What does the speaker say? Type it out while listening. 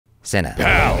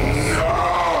CinePals.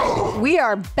 We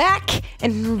are back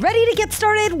and ready to get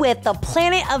started with the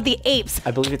Planet of the Apes.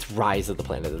 I believe it's Rise of the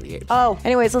Planet of the Apes. Oh,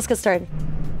 anyways, let's get started.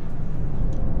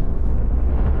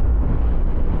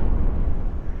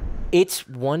 It's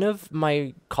one of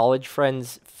my college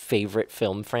friends' favorite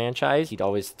film franchise. He'd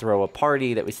always throw a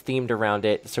party that was themed around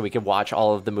it so we could watch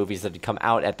all of the movies that had come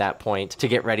out at that point to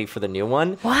get ready for the new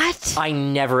one. What? I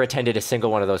never attended a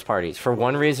single one of those parties. For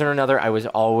one reason or another, I was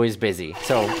always busy.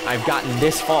 So I've gotten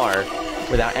this far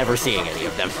without ever seeing any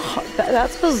of them.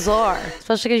 That's bizarre.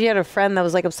 Especially because you had a friend that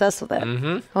was like obsessed with it.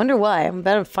 Mm-hmm. I wonder why. I'm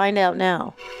better find out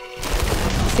now.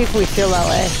 See if we feel that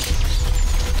way.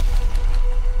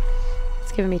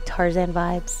 It's giving me Tarzan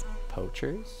vibes.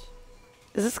 Poachers?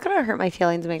 Is this gonna hurt my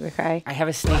feelings and make me cry? I have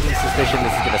a sneaking suspicion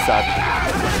this is gonna suck.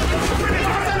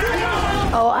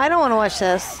 Oh, I don't want to watch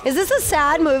this. Is this a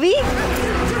sad movie?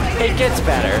 It gets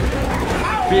better.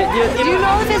 Do you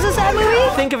know if it's a sad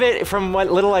movie? Think of it, from what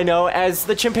little I know, as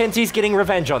the chimpanzees getting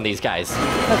revenge on these guys.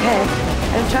 Okay,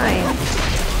 I'm trying.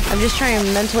 I'm just trying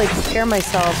to mentally prepare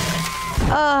myself.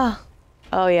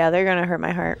 Oh yeah, they're gonna hurt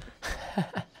my heart.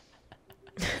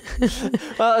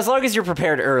 Well, as long as you're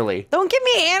prepared early. Don't give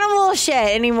me animal shit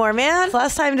anymore, man.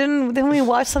 Last time, didn't we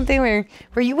watch something where,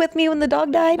 were you with me when the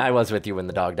dog died? I was with you when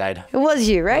the dog died. It was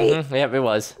you, right? Mm-hmm. Yep, it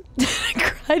was. I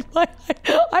cried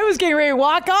I was getting ready to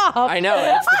walk off. I know,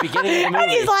 it's the beginning of the movie.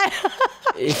 And he's like...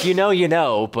 If you know, you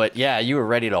know, but yeah, you were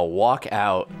ready to walk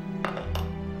out.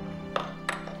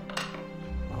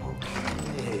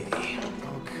 Okay,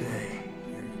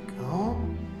 here you go.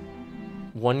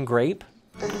 One grape?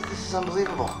 This is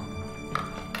unbelievable.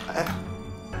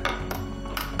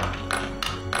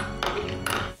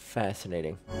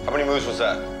 Fascinating. How many moves was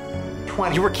that?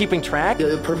 20. You were keeping track?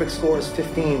 The perfect score is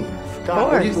 15.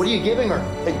 God, what are you giving her?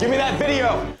 Hey, give me that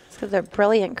video! It's because they're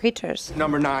brilliant creatures.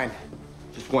 Number 9.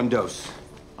 Just one dose.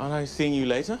 Aren't I seeing you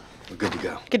later? We're good to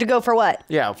go. Good to go for what?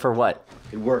 Yeah, for what?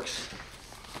 It works.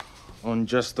 On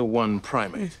just the one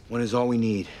primate. One is all we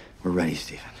need. We're ready,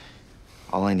 Stephen.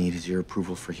 All I need is your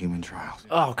approval for human trials.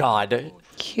 Oh, God.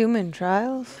 Human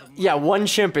trials? Yeah, one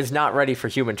chimp is not ready for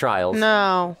human trials.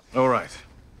 No. All right.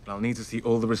 But I'll need to see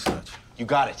all the research. You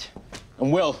got it.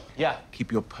 And Will, Yeah.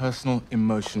 keep your personal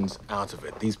emotions out of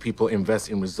it. These people invest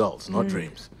in results, not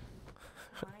dreams.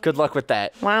 Good luck with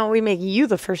that. Why don't we make you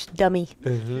the first dummy?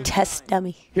 Test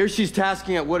dummy. Here she's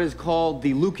tasking at what is called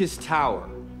the Lucas Tower,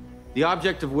 the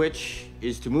object of which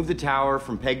is to move the tower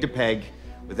from peg to peg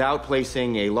without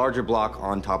placing a larger block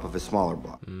on top of a smaller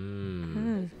block.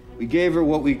 We gave her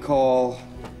what we call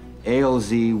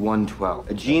ALZ-112,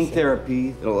 a gene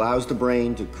therapy that allows the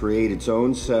brain to create its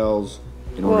own cells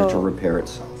in order to repair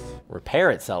itself.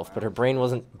 Repair itself, but her brain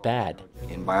wasn't bad.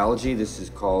 In biology, this is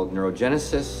called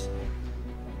neurogenesis.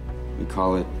 We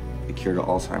call it the cure to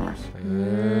Alzheimer's.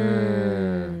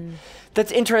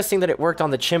 That's interesting that it worked on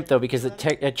the chimp, though, because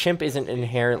a chimp isn't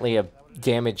inherently a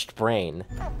damaged brain.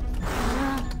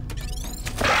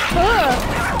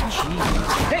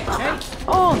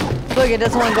 Oh, look, it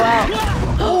doesn't want to go out.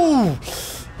 Oh!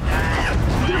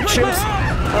 Chimps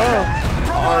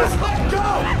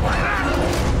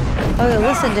Oh,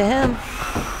 listen to him.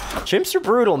 Chimps are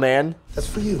brutal, man. That's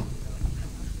for you.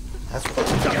 That's what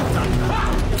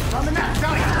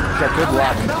Yeah, good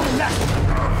luck.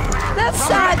 That's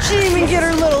sad. She didn't even get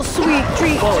her little sweet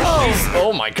treat.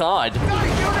 Oh my God.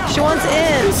 She wants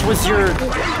in. This was your...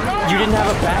 You didn't have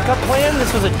a backup plan?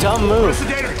 This was a dumb move.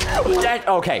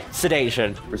 Okay,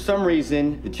 sedation. For some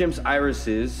reason, the chimp's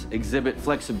irises exhibit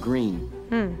flecks of green.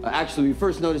 Actually, we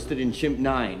first noticed it in chimp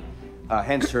 9,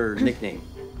 hence her nickname,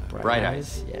 Bright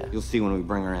Eyes. Yeah. You'll see when we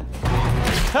bring her in.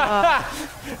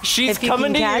 She's If you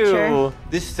coming to can catch you. her.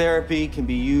 This therapy can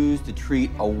be used to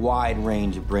treat a wide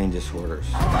range of brain disorders.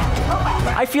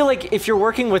 I feel like if you're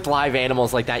working with live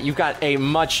animals like that, you've got a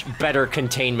much better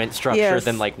containment structure Yes.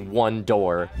 than like one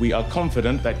door. We are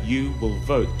confident that you will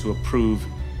vote to approve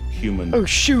human. Oh,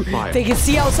 shoot. trials. They can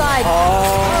see outside.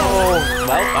 Oh,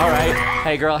 well, all right.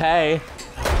 Hey, girl, hey.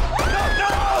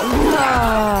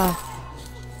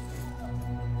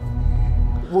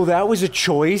 Well, that was a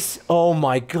choice. Oh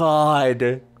my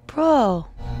God. Bro.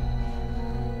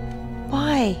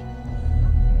 Why?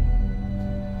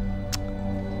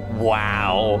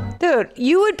 Wow. Dude,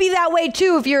 you would be that way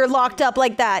too if you're locked up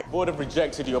like that. Board have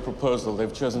rejected your proposal.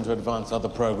 They've chosen to advance other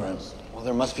programs. Well,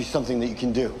 there must be something that you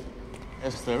can do.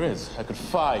 Yes, there is. I could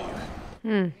fire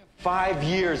you. 5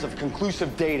 years of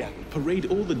conclusive data. Parade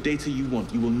all the data you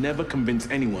want. You will never convince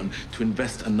anyone to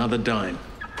invest another dime.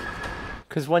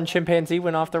 Because one chimpanzee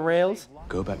went off the rails?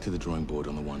 Go back to the drawing board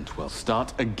on the 112.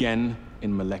 Start again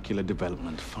in molecular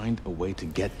development. Find a way to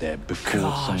get there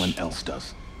before someone else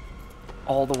does.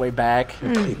 all the way back.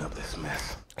 Clean up this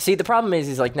mess. See, the problem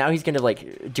is like now he's gonna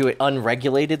like do it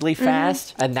unregulatedly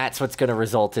fast, and that's what's gonna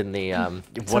result in the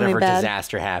whatever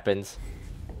disaster happens.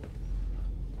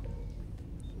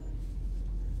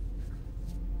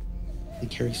 They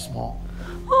carry small.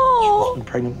 Oh. She was been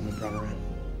pregnant when they brought her in.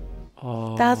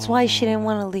 Oh. That's why she didn't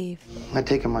want to leave. I'd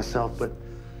take him myself, but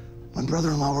my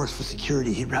brother-in-law works for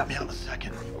security. He'd wrap me out in a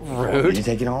second. Rude. You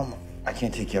take it home. I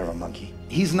can't take care of a monkey.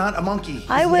 He's not a monkey. He's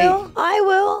I an will. ape. I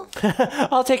will.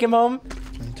 I'll take him home.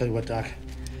 Let me tell you what, Doc.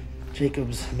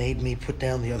 Jacobs made me put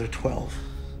down the other 12.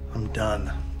 I'm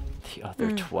done. The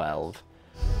other 12.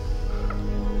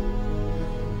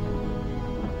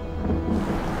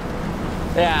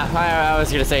 Yeah, I was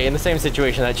gonna say, in the same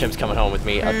situation, that chimp's coming home with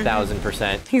me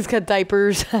 1,000%. He's got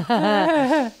diapers.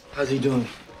 How's he doing?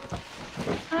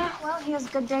 Well, he has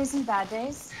good days and bad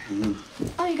days.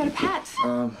 Oh, you got a pet?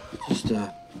 Just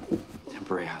a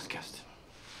temporary house guest.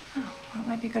 Oh, well, it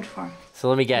might be good for him. So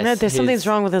let me guess. No, there's something's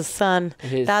wrong with his son.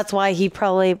 That's why he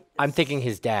probably... I'm thinking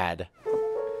his dad.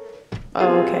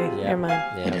 Oh, okay. Yeah. Never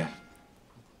mind. Yeah.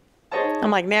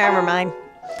 I'm like, never mind.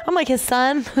 I'm like his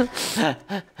son.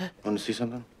 Want to see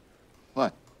something?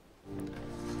 What?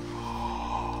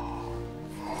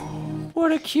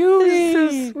 What a cutie!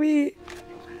 So sweet.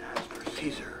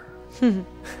 Caesar.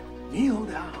 Kneel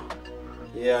down.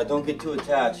 Yeah, don't get too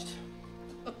attached.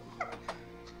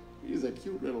 He's a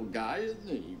cute little guy, isn't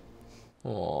he?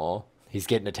 Aw, he's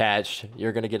getting attached.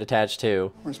 You're gonna get attached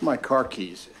too. Where's my car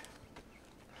keys?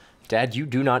 Dad, you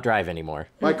do not drive anymore.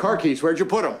 My car keys, where'd you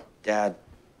put them? Dad,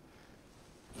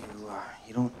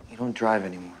 you don't drive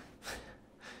anymore.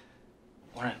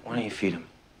 Why don't you feed him?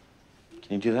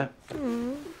 Can you do that?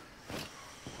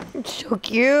 So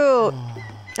cute.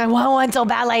 I want one so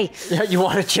badly. You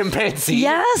want a chimpanzee?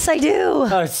 Yes, I do.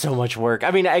 Oh, it's so much work.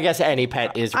 I mean, I guess any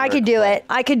pet is work, I could do it.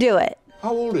 I could do it.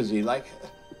 How old is he? Like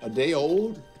a day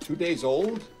old? 2 days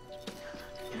old?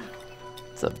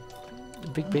 It's a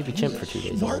big baby chimp for 2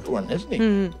 days Smart old. one, isn't he?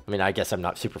 I mean, I guess I'm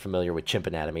not super familiar with chimp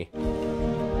anatomy.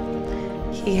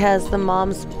 He has the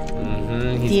mom's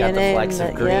He's DNA got the flecks and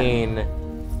of the- yeah. green.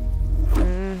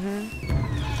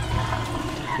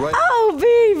 Right. Oh,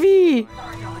 baby.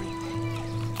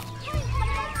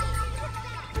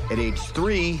 At age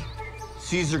 3,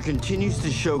 Caesar continues to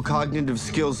show cognitive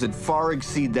skills that far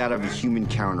exceed that of a human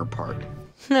counterpart.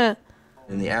 In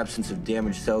the absence of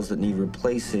damaged cells that need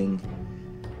replacing,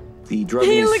 the drug in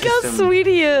Hey, his look how system sweet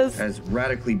he is. has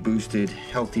radically boosted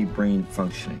healthy brain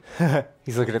functioning.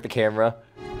 He's looking at the camera.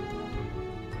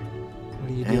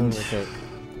 What are you doing And- with it?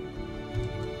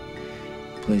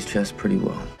 Plays chess pretty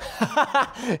well.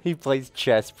 He plays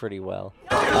chess pretty well.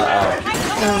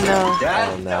 Oh, no.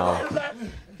 Oh no.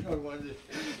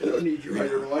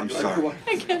 I'm sorry.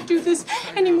 I can't do this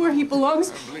anymore. He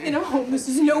belongs in a home. This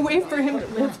is no way for him to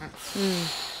live.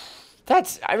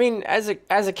 That's, I mean, as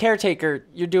a caretaker,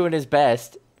 you're doing his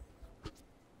best.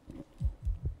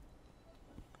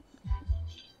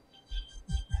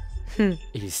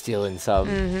 He's stealing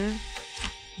some.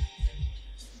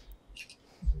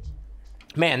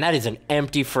 Man, that is an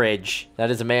empty fridge.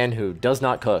 That is a man who does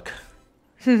not cook.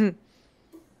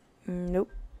 Nope.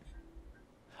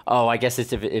 Oh, I guess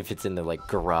it's if it's in the like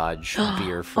garage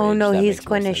beer fridge. Oh, no, that he's makes more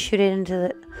going to sense. shoot it into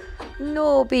the...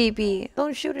 No, baby.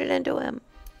 Don't shoot it into him.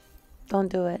 Don't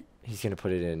do it. He's gonna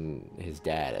put it in his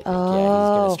dad. I think. Oh. Yeah,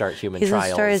 he's gonna start human He's gonna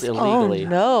trials start his... illegally. Oh,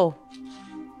 no.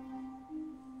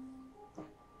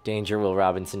 Danger, Will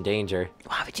Robinson, danger.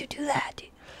 Why would you do that?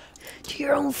 To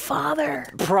your own father.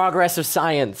 Progress of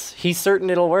science. He's certain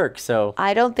it'll work, so.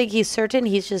 I don't think he's certain.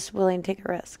 He's just willing to take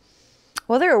a risk.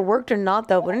 Whether it worked or not,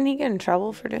 though, wouldn't he get in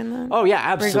trouble for doing that? Oh, yeah,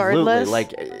 absolutely. Regardless.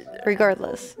 Like,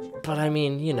 Regardless. but I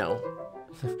mean, you know.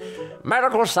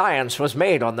 Medical science was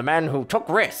made on the man who took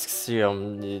risks. You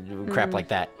know, crap like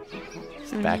that.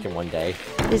 Just back in one day.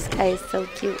 This guy is so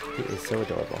cute. He is so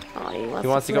adorable. Oh, He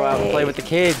wants to go out and play with the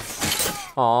kids.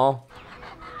 Aw.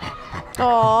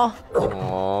 Aw.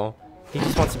 Aw. He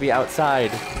just wants to be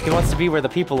outside. He wants to be where the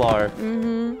people are.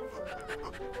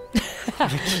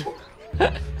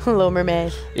 Hello,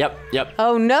 mermaid. Yep, yep.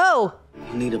 Oh, no.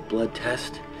 You need a blood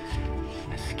test,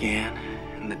 a scan,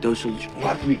 and the dosage will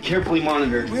have to be carefully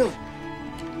monitored. Will.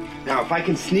 Now, if I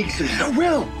can sneak some... No,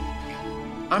 Will.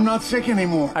 I'm not sick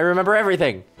anymore. I remember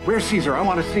everything. Where's Caesar? I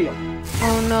want to see him.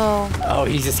 Oh, no. Oh,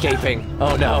 he's escaping.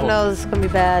 Oh, no. No, this is going to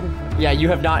be bad. Yeah, you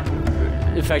have not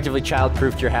effectively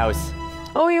child-proofed your house.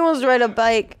 Oh, he wants to ride a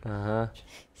bike. Uh-huh.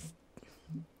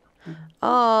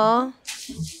 Aw.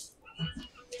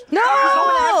 No!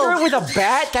 After it with a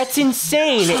bat? That's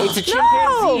insane. It's a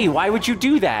chimpanzee. Why would you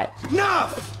do that?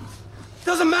 Enough!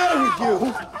 Doesn't matter with you.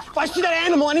 If I see that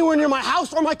animal anywhere near my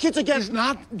house or my kids again, it's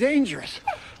not dangerous.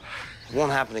 It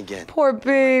won't happen again. Poor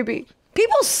baby.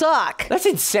 People suck. That's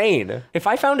insane. If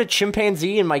I found a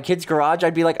chimpanzee in my kid's garage,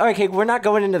 I'd be like, okay, we're not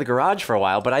going into the garage for a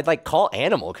while, but I'd like call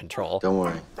animal control. Don't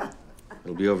worry.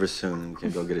 It'll be over soon and we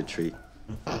can go get a treat.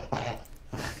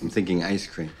 I'm thinking ice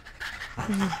cream.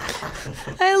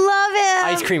 I love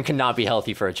him. Ice cream cannot be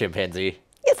healthy for a chimpanzee.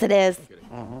 Yes, it is.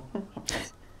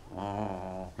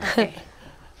 Okay.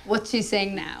 What's she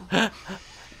saying now?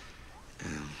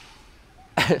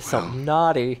 Something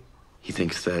naughty. He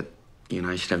thinks that you and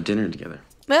I should have dinner together.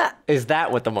 Is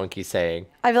that what the monkey's saying?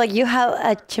 I'd be like, you have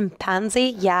a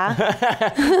chimpanzee?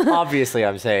 Yeah. Obviously,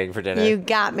 I'm saying for dinner. You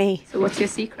got me. So what's your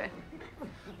secret?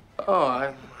 Oh,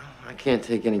 I can't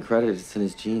take any credit. It's in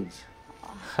his genes.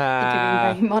 You're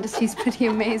being very modest. He's pretty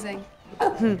amazing.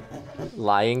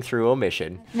 Lying through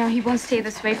omission. No, he won't stay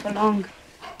this way for long.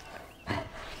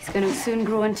 He's going to soon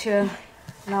grow into a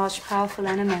large, powerful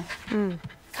animal. Come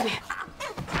here.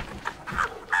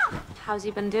 How's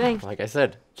he been doing? Like I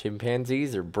said,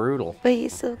 chimpanzees are brutal. But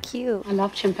he's so cute. I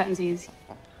love chimpanzees.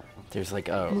 There's like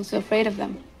I'm also afraid of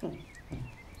them.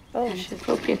 Oh, and it's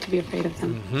appropriate to be afraid of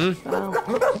them.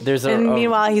 Wow. There's And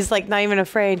meanwhile, he's like not even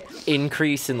afraid.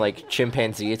 Increase in like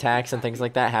chimpanzee attacks and things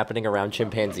like that happening around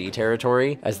chimpanzee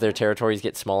territory as their territories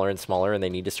get smaller and smaller and they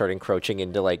need to start encroaching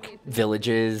into like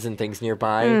villages and things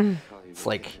nearby. It's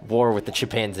like war with the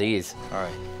chimpanzees. All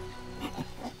right.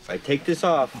 If I take this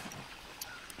off,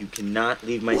 you cannot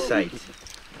leave my sight.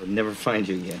 I'll never find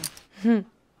you again. Okay.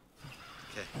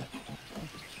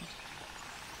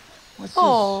 What's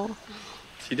Oh.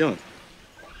 What's he doing?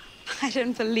 I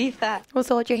don't believe that. What's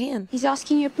hold your hand? He's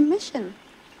asking your permission.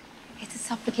 It's a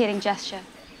supplicating gesture.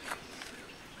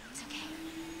 It's okay.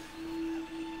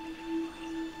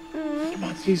 Come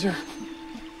on, Caesar.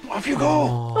 Off you go.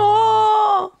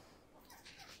 Oh.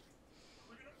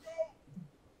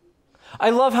 I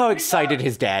love how excited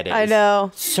his dad is. I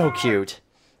know. So cute.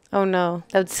 Oh no,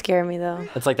 that would scare me though.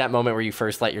 It's like that moment where you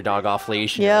first let your dog off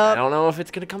leash. And Yep. you're like, I don't know if it's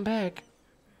gonna come back.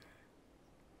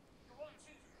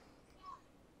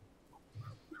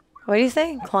 What do you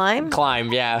say? Climb?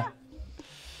 Climb, yeah.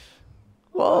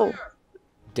 Whoa.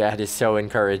 Dad is so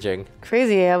encouraging.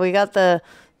 Crazy. Yeah, we got the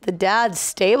dad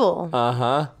stable.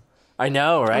 Uh-huh. I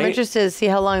know, right? I'm interested to see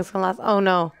how long it's gonna last. Oh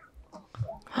no.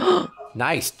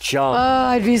 Nice jump. Oh,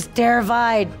 I'd be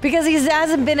terrified because he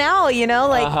hasn't been out, you know,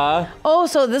 like. Oh,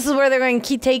 so this is where they're going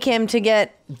to take him to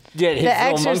get his the little monkey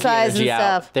exercise and energy out.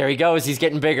 stuff. There he goes. He's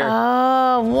getting bigger.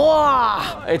 Oh,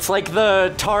 wow. It's like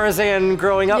the Tarzan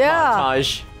growing up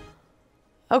montage.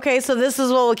 Okay, so this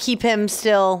is what will keep him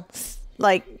still,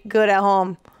 like, good at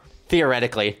home.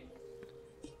 Theoretically.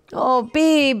 Oh,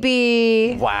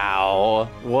 baby. Wow.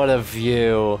 What a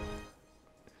view.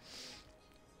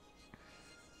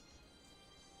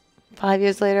 5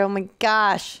 years later, oh my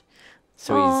gosh.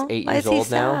 So Aw, he's 8 why years is he old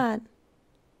now? sad?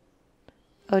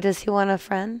 Oh, does he want a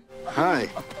friend? Hi.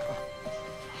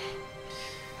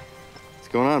 What's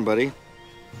going on, buddy?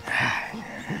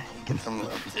 Get some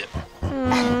love, tip.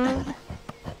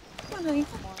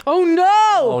 Oh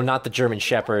no! Oh, not the German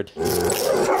Shepherd.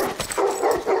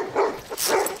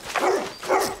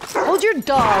 Hold your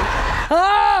dog.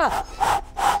 Ah!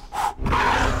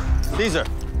 Caesar.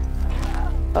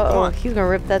 Uh-oh, he's gonna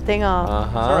rip that thing off.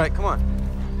 Uh-huh. All right, come on.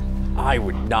 I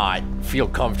would not feel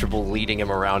comfortable leading him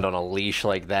around on a leash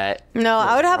like that. No,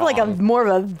 I would have like a more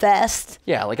of a vest.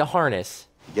 Yeah, like a harness.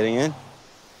 You getting in?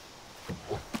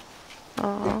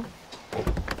 Oh.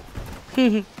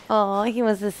 Oh, he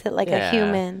wants to sit like a Yeah.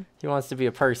 human. He wants to be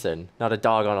a person, not a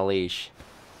dog on a leash.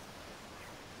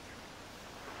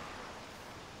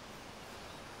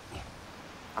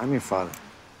 I'm your father.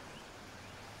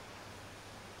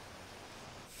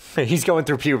 He's going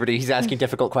through puberty. He's asking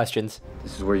difficult questions.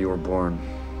 This is where you were born.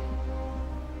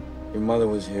 Your mother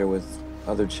was here with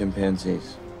other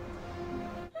chimpanzees.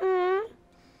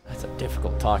 That's a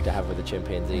difficult talk to have with a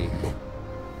chimpanzee.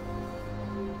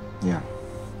 Yeah.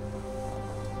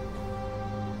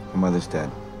 My mother's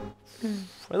dead.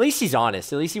 At least he's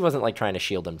honest. At least he wasn't like trying to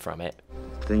shield him from it.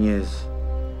 Thing is,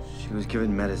 she was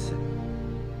given medicine.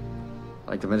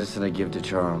 Like the medicine I give to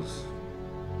Charles.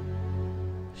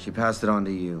 She passed it on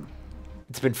to you.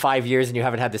 It's been 5 years and you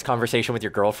haven't had this conversation with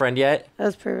your girlfriend yet? That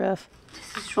was pretty rough.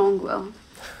 This is wrong, Will.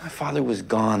 My father was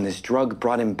gone. This drug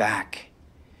brought him back.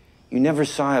 You never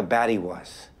saw how bad he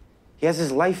was. He has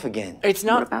his life again. It's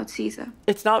What not about Caesar?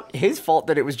 it's not his fault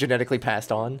that it was genetically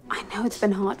passed on. I know it's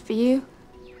been hard for you,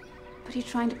 but you're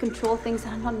trying to control things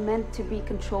that are not meant to be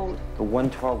controlled. The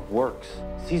 112 works.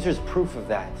 Caesar's proof of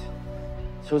that.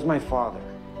 So is my father.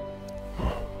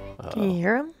 Can you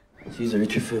hear him? Caesar,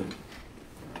 eat your food.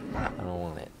 I don't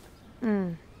want it.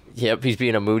 Mm. Yep, he's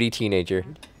being a moody teenager.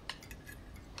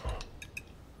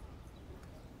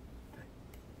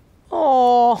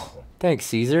 Oh. Thanks,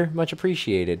 Caesar. Much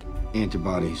appreciated.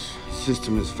 Antibodies. The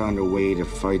system has found a way to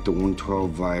fight the 112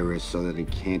 virus so that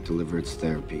it can't deliver its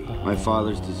therapy. My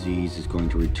father's disease is going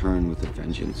to return with a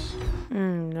vengeance.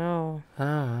 No.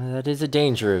 That is a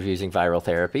danger of using viral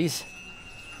therapies.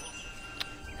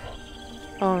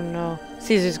 Oh no.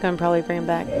 Caesar's gonna probably bring him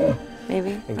back.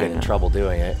 Maybe. And get in trouble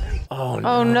doing it. Oh no.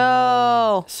 Oh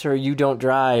no. Sir, you don't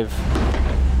drive.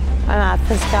 I'm not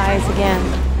this guy's again.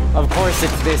 Of course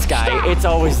it's this guy. Stop. It's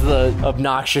always the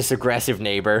obnoxious, aggressive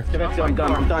neighbor. I'm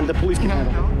done. The police can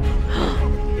handle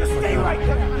it. Just stay right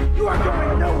there. You are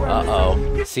going nowhere.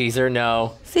 Uh-oh. Caesar,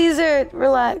 no. Caesar,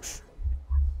 relax.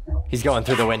 He's going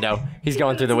through the window. He's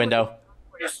going through the window.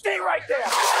 Just stay right there.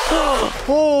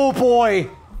 Oh, boy.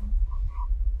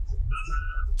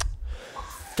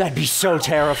 That'd be so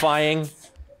terrifying.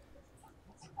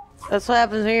 That's what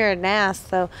happens when you're an ass,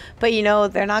 though. But you know,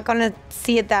 they're not gonna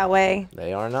see it that way.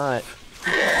 They are not. Is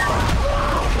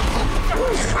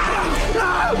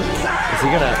he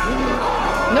gonna...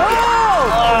 No!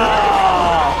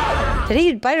 Oh! Did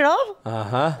he bite it off?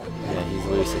 Uh-huh. Yeah, he's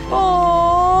loose.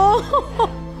 Oh!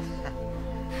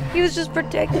 He was just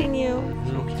protecting you.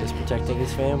 Just protecting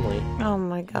his family. Oh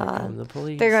my god. The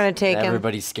police. They're gonna take him.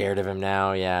 Everybody's scared of him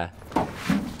now, yeah.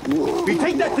 We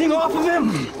take that thing off of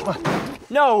him!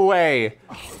 No way!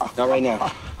 Not right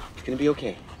now. It's gonna be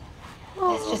okay.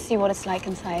 Let's just see what it's like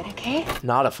inside, okay?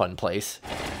 Not a fun place.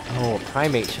 Oh, a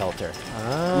primate shelter.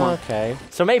 Oh, okay.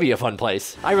 So maybe a fun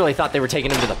place. I really thought they were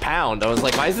taking him to the pound. I was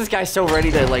like, why is this guy so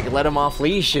ready to like let him off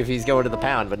leash if he's going to the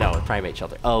pound? But no, a primate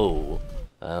shelter. Oh.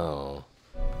 Oh.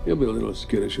 He'll be a little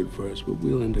skittish at first, but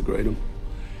we'll integrate him.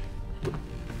 What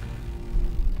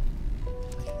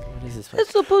is this?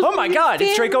 It's supposed oh my god,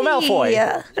 it's Draco Malfoy.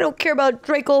 Yeah. I don't care about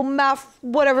Draco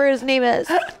whatever his name is.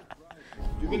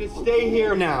 You're gonna stay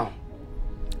here now.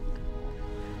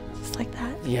 Just like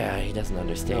that. Yeah, he doesn't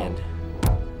understand.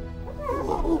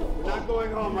 We're not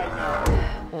going home right now.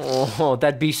 Oh,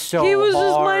 that'd be so He was hard.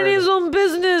 just minding his own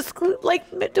business, like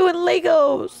doing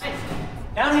Legos.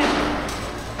 Down here.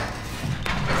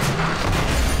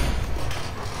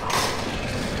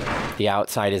 The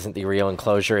outside isn't the real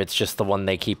enclosure, it's just the one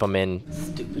they keep him in.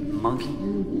 Stupid monkey.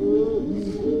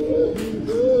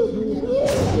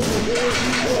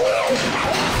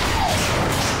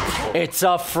 It's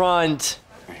up front.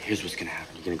 All right, here's what's gonna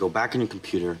happen. You're gonna go back on your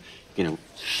computer, you're gonna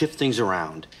shift things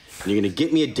around, and you're gonna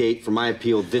get me a date for my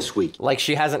appeal this week. Like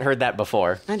she hasn't heard that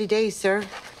before. 90 days, sir.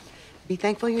 Be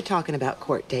thankful you're talking about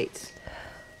court dates.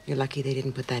 You're lucky they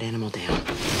didn't put that animal down.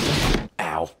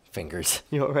 Ow, fingers.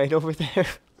 You all right over there?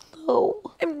 No,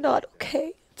 I'm not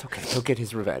okay. It's okay, he'll get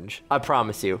his revenge. I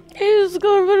promise you. He's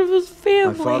got rid of his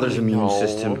family. My father's immune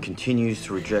system continues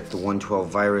to reject the 112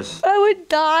 virus. I would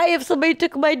die if somebody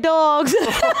took my dogs. Or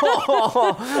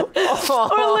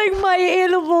like my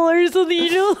animal or something,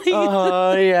 you know?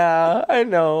 Oh, yeah, I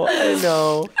know.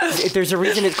 There's a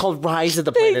reason it's called Rise of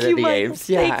the Planet of the Apes.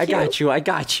 Yeah, I got you.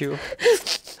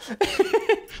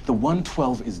 The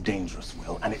 112 is dangerous,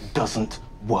 Will, and it doesn't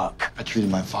work. I treated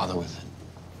my father with it.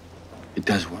 It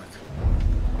does work.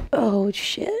 Oh,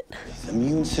 shit. The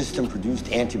immune system produced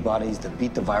antibodies that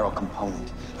beat the viral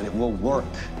component, but it will work.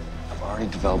 I've already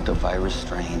developed a virus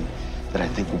strain that I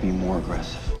think will be more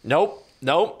aggressive. Nope.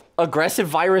 Aggressive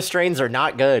virus strains are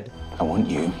not good. I want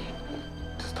you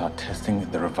to start testing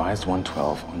the revised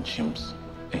 112 on chimps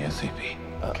ASAP.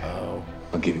 Uh-oh.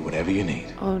 I'll give you whatever you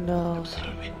need. Oh, no.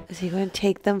 Absolutely. Is he going to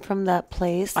take them from that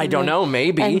place? I don't know,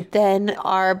 maybe. And then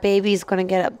our baby's going to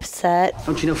get upset.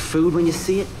 Don't you know food when you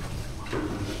see it?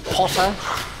 Potter.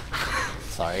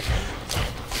 Sorry.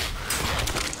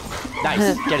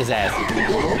 Nice. Get his ass.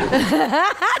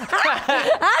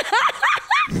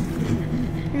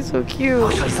 He's so cute. I'll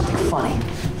show you something funny.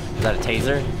 Is that a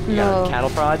taser? You No. got a cattle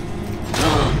prod?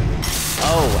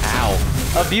 Oh, ow.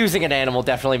 Abusing an animal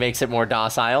definitely makes it more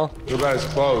docile. Too bad it's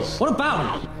closed. What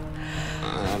about him?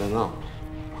 I don't know.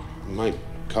 It might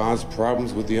cause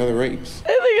problems with the other apes. I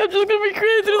think I'm just going to be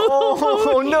crazy through the whole movie.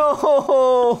 Oh,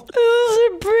 no. This is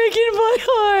breaking my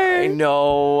heart. I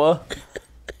know. And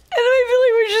I feel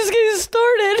like we're just getting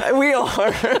started. We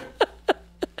are.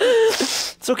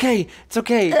 It's okay.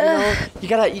 You know, you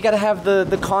gotta have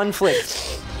the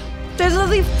conflict. There's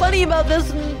nothing funny about this,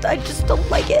 and I just don't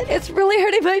like it. It's really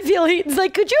hurting my feelings.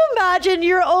 Like, could you imagine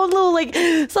your own little, like,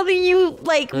 something you,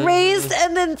 like, raised,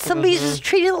 and then somebody's just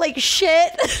treating it like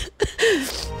shit?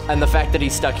 And the fact that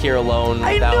he's stuck here alone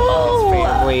I without all his know.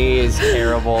 family is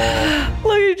terrible.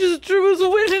 Look, he just drew his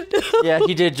window. Yeah,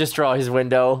 he did just draw his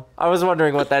window. I was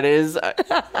wondering what that is.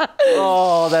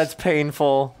 Oh, that's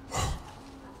painful.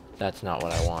 That's not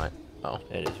what I want. Oh,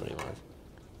 it is what he wants.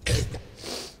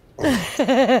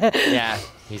 Yeah,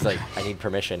 he's like, I need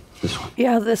permission.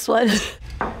 Yeah, this one.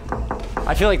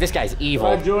 I feel like this guy's evil.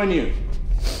 I'll join you.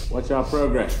 What's our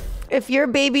progress? If your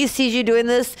baby sees you doing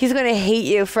this, he's gonna hate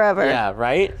you forever. Yeah,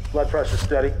 right? Blood pressure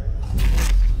steady.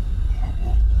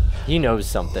 He knows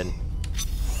something.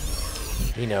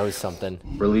 He knows something.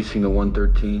 Releasing the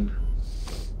 113.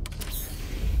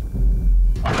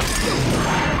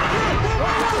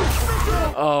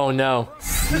 Oh, no.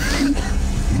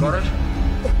 Got it?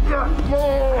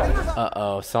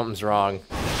 Uh-oh, something's wrong.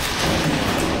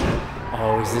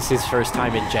 Oh, is this his first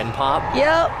time in Gen Pop?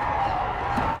 Yep.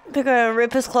 They're gonna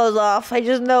rip his clothes off. I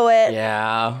just know it.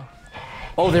 Yeah.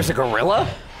 Oh, there's a gorilla?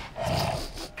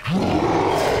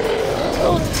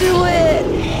 Don't do it.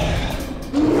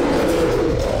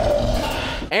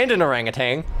 And an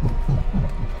orangutan.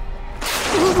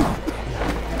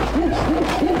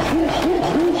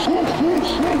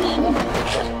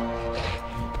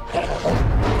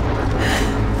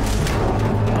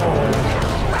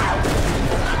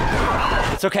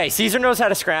 It's okay. Caesar knows how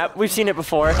to scrap. We've seen it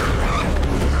before.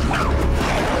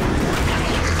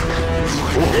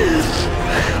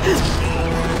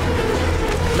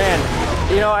 Man,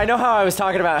 you know, I know how I was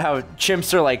talking about how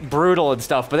chimps are like brutal and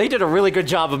stuff, but they did a really good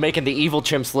job of making the evil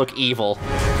chimps look evil.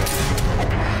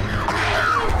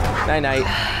 Night-night.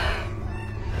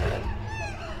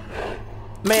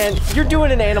 Man, you're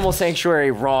doing an animal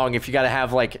sanctuary wrong if you gotta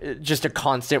have like just a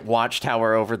constant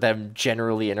watchtower over them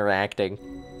generally interacting.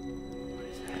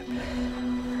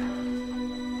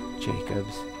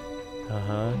 Jacobs.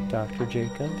 Uh-huh, Dr.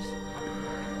 Jacobs.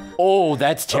 Oh,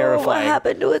 that's terrifying. Oh, what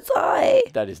happened to its eye?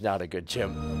 That is not a good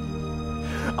chimp.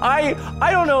 I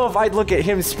don't know if I'd look at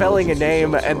him spelling a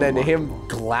name and then him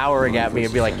glowering at me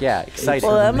and be like, yeah, excited.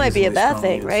 Well, that might be a bad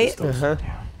thing, right? Uh-huh.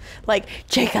 Like,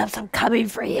 Jacobs, I'm coming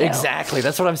for you. Exactly,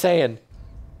 that's what I'm saying.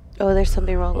 Oh, there's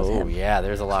something wrong with Oh, him. yeah,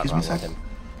 there's a lot wrong with him.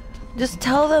 Just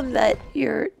tell them that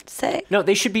you're sick. No,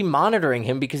 they should be monitoring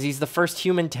him because he's the first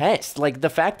human test. Like, the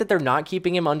fact that they're not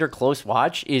keeping him under close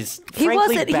watch is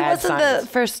frankly bad He wasn't science. the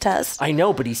first test. I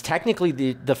know, but he's technically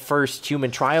the first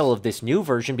human trial of this new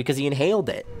version because he inhaled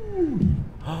it.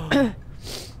 Oh. The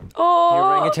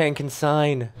orangutan can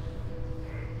sign.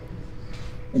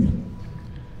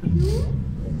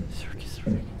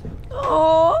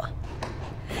 Oh.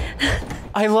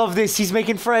 I love this. He's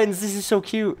making friends. This is so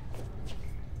cute.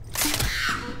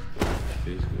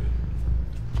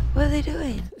 What are they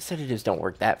doing? Sedatives don't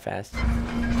work that fast.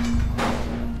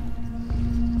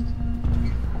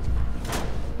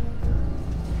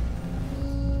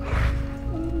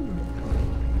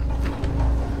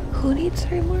 Who needs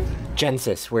 3 more?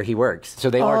 Genesis, where he works. So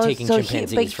they are taking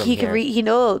chimpanzees from he here. Can read. He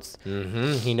knows.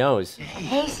 Mm-hmm. He knows.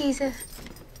 Hey, Caesar.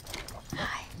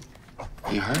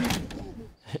 You hurt?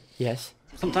 Yes.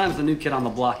 Sometimes the new kid on the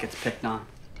block gets picked on.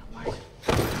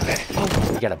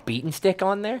 You got a beaten stick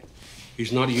on there?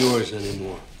 He's not yours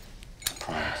anymore. I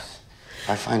promise. If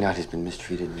I find out he's been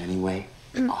mistreated in any way,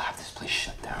 I'll have this place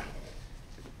shut down.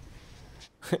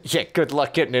 Yeah, good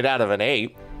luck getting it out of an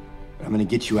ape. But I'm gonna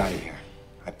get you out of here.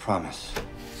 I promise.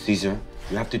 Caesar,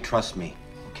 you have to trust me,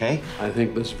 okay? I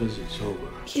think this visit's over.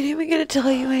 He ain't even gonna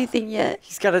tell you anything yet.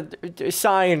 He's got a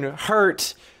sign,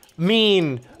 hurt,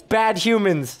 mean, bad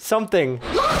humans, something.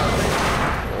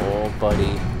 Oh,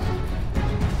 buddy.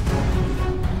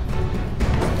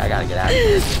 I gotta get out of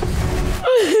here.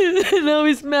 Now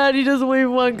he's mad. He doesn't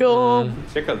even want to go home.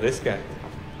 Check out this guy.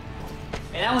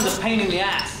 Hey, that one's a pain in the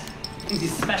ass. Thinks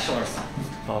he's special or something.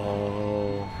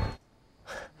 Oh.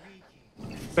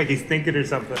 It's like he's thinking or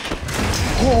something.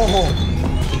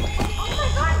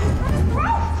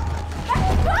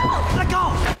 Let go!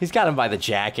 He's got him by the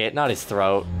jacket, not his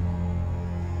throat.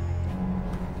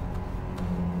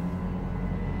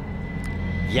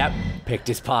 Yep, picked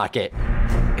his pocket.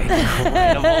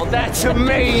 Incredible, that's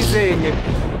amazing!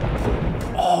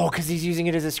 Oh, because he's using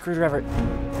it as a screwdriver.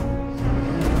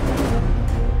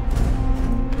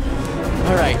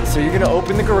 All right, so you're gonna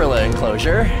open the gorilla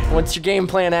enclosure. What's your game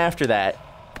plan after that?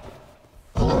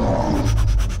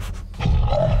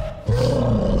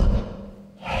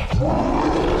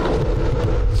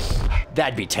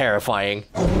 That'd be terrifying.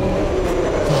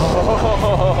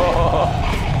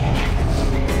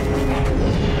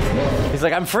 Is He's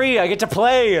like, I'm free. I get to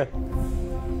play.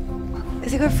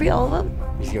 Is he gonna free all of them?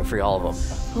 He's gonna free all of them.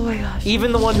 Oh my gosh.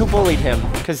 Even the one who bullied him,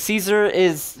 because Caesar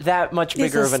is that much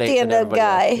bigger of an ape than everybody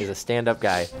else. He's a stand-up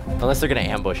guy. Unless they're gonna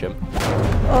ambush him.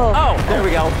 Oh, there we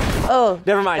go. Oh.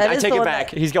 Never mind. I take it back.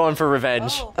 He's going for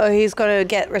revenge. Oh, he's gonna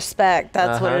get respect.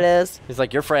 That's what it is. He's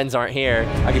like, your friends aren't here.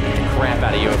 I could beat the crap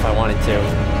out of you if I wanted to.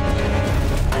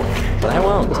 But I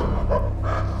won't.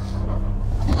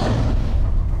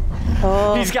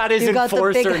 Oh, he's got his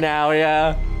enforcer now,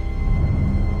 yeah.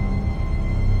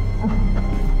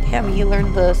 Damn, he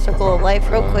learned the circle of life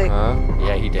real quick.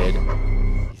 Yeah, he did.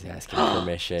 He's asking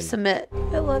permission. Submit.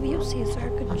 I love you, Caesar.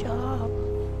 Good job.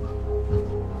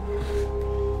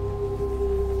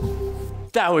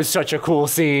 That was such a cool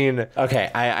scene. Okay,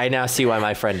 I now see why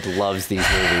my friend loves these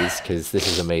movies, because this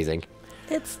is amazing.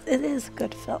 It is a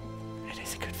good film. It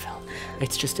is a good film.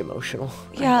 It's just emotional.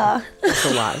 Yeah. There's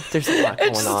a lot. There's a lot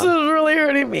going on. This is really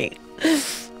hurting me.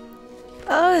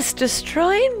 Oh, it's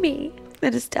destroying me.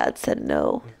 And his dad said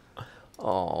no.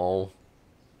 Oh.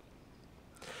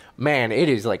 Man, it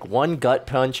is like one gut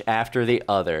punch after the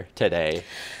other today.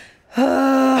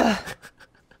 Can't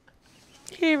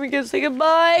even get to say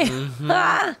goodbye.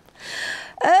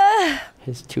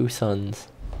 His two sons.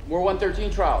 We're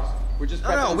 113 trials. We're just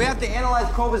No, we have to analyze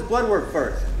Kova's blood work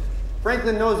first.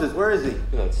 Franklin knows this. Where is he?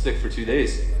 It's sick for 2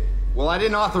 days. Well, I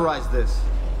didn't authorize this.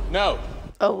 No.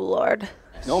 Oh, Lord.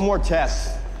 No more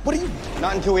tests. What are you?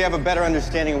 Not until we have a better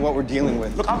understanding of what we're dealing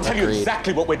with. Look, I'll tell you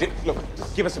exactly what we did. Look,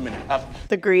 just give us a minute.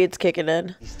 The greed's kicking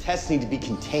in. These tests need to be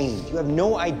contained. You have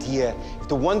no idea if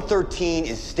the 113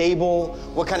 is stable,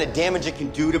 what kind of damage it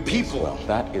can do to people. Well,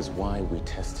 that is why we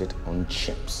test it on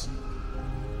chimps.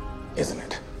 Isn't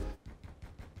it?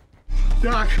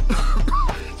 Doc.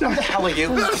 What the hell are you?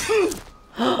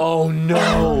 Oh, no.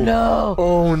 Oh, no.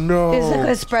 Oh, no. Is it going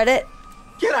to spread it?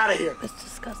 Get out of here. That's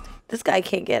disgusting. This guy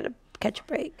can't catch a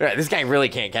break. Right, this guy really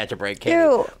can't catch a break, can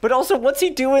Ew. he? But also, what's he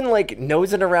doing, like,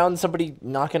 nosing around somebody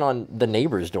knocking on the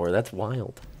neighbor's door? That's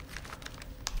wild.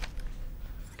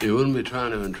 You wouldn't be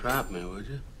trying to entrap me, would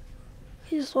you?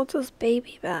 He just wants his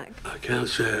baby back. I can't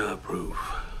say I approve.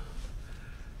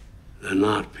 They're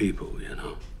not people, you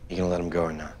know. You gonna let him go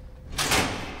or not?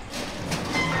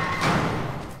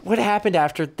 What happened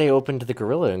after they opened the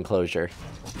gorilla enclosure?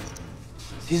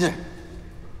 Caesar.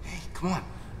 Hey, come on.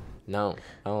 No,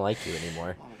 I don't like you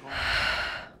anymore.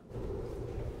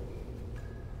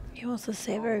 He wants to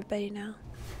save everybody now.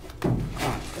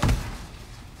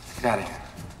 Get out of here.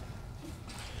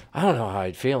 I don't know how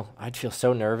I'd feel. I'd feel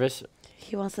so nervous.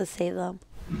 He wants to save them.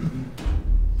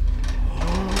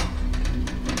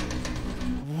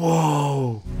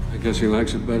 Whoa. I guess he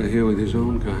likes it better here with his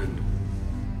own kind.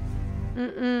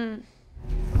 Mm-mm.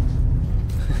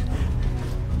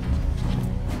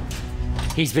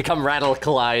 He's become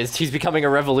radicalized. He's becoming a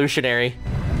revolutionary.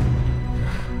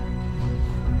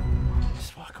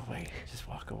 Just walk away. Just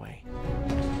walk away.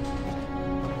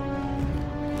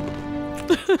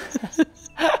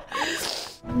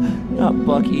 Not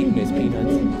Buck eating his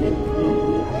peanuts.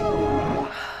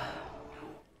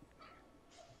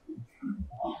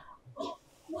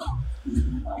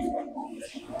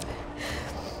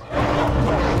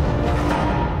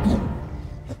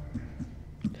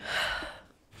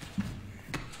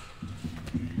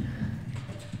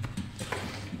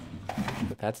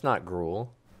 That's not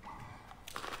gruel.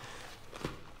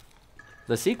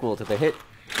 The sequel to the hit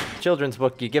children's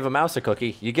book, You Give a Mouse a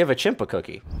Cookie, You Give a Chimp a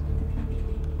Cookie.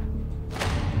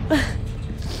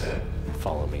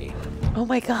 Follow me. Oh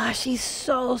my gosh, he's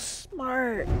so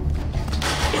smart.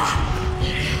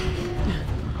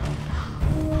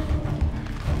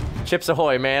 Chips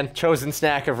Ahoy, man. Chosen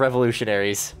snack of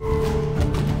revolutionaries.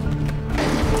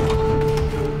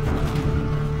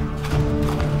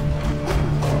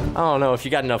 I don't know if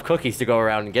you got enough cookies to go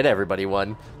around and get everybody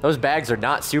one. Those bags are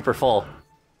not super full.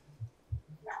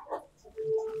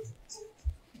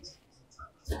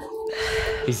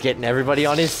 He's getting everybody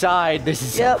on his side. This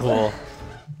is so cool.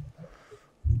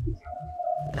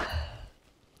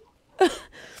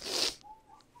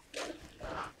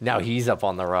 Now he's up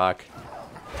on the rock.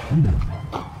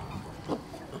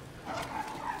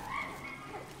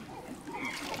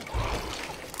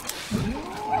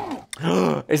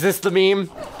 Is this the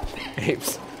meme?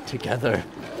 Apes together,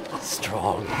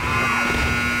 strong.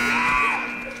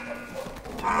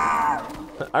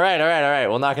 All right.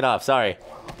 We'll knock it off. Sorry.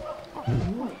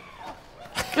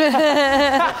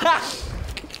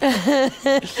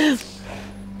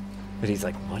 But he's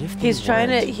like, what if he's trying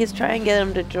to get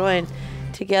them to join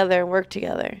together and work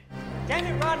together. Damn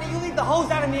it, Rodney, you leave the hose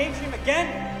out in the atrium again?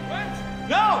 What?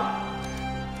 No!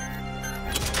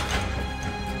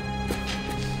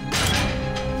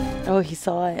 Oh, he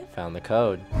saw it. Found the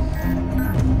code.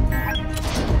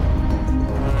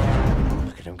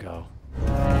 Look at him go.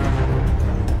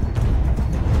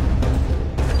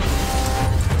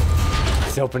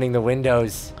 He's opening the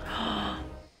windows.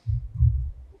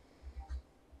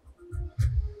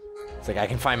 It's like, I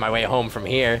can find my way home from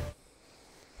here.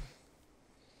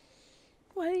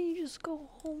 Why didn't you just go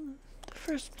home in the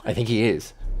first place? I think he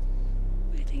is.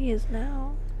 I think he is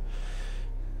now.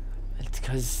 It's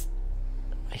because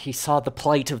he saw the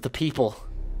plight of the people.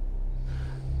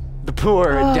 The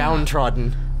poor and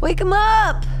downtrodden. Wake him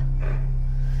up!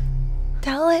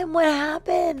 Tell him what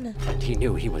happened. And he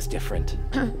knew he was different.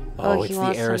 Oh, it's he the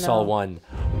wants to know. aerosol one.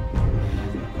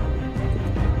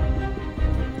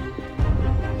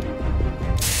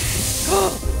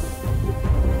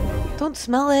 Don't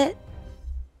smell it.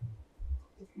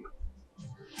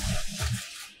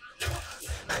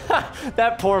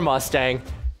 That poor Mustang.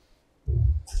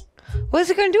 What is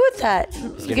he gonna do with that?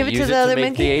 gonna Give it to use the it to other make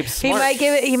monkey. the apes He smart. might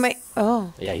give it. He might.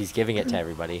 Oh. Yeah, he's giving it to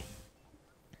everybody.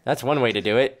 That's one way to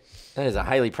do it. That is a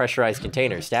highly pressurized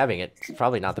container. Stabbing it is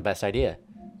probably not the best idea.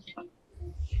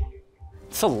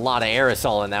 It's a lot of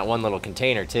aerosol in that one little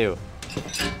container, too.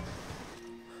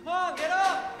 Come on, get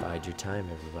up! Bide your time,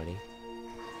 everybody.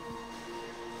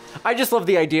 I just love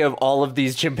the idea of all of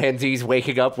these chimpanzees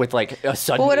waking up with like a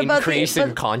sudden increase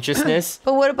in consciousness.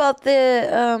 But what about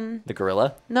the The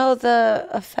gorilla? No, the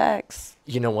effects.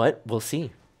 You know what? We'll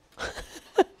see.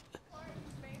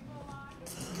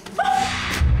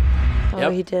 Oh,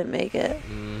 Yep. he didn't make it.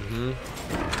 Mm-hmm.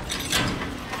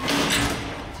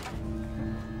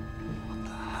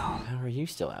 How are you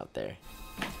still out there?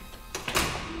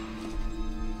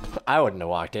 I wouldn't have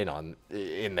walked in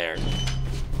there.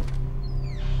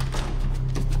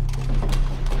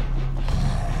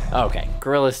 Okay,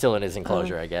 gorilla's still in his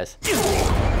enclosure, I guess. See?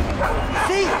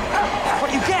 What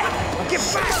do you get? Now get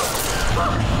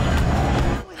back!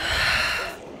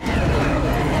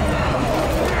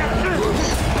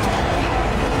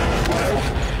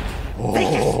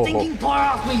 Take your stinking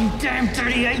paw off me, you damn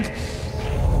dirty ape!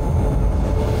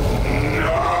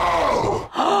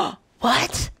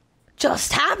 What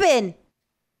just happened?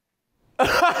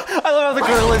 I love how the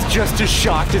gorilla's just as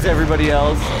shocked as everybody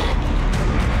else.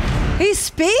 He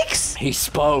speaks? He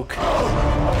spoke.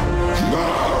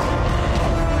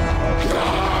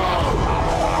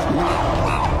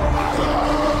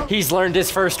 He's learned his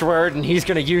first word and he's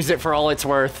gonna use it for all it's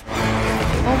worth.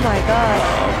 Oh my god.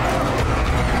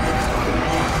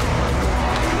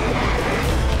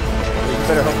 You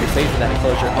better hope you're safe in that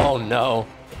enclosure. Oh no.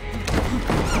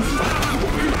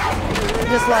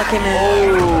 Just lock him in.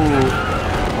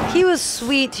 Oh. He was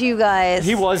sweet to you guys.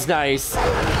 He was nice.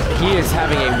 He is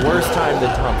having a worse time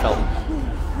than Tom Felton.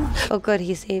 Oh good,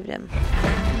 he saved him.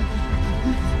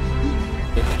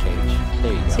 Interchange.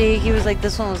 There you go. See, he was like,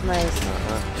 this one was nice.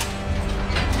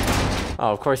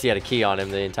 Oh, of course he had a key on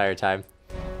him the entire time.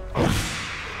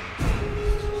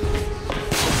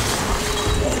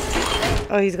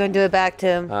 Oh, he's gonna do it back to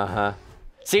him. Uh-huh.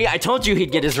 See, I told you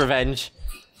he'd get his revenge.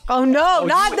 Oh no,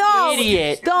 not you no!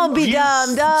 idiot. Don't be You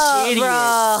dumb, idiot.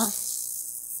 bro.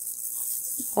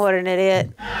 What an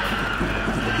idiot.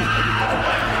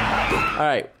 All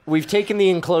right, we've taken the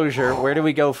enclosure. Where do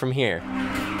we go from here?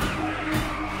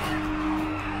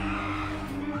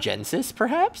 Genesis,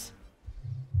 perhaps?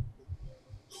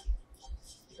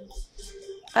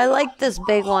 I like this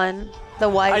big one. The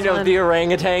wise one. I know, the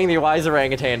orangutan, the wise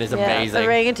orangutan is amazing. The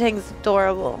orangutan's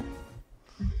adorable.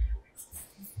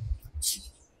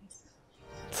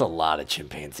 It's a lot of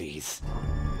chimpanzees.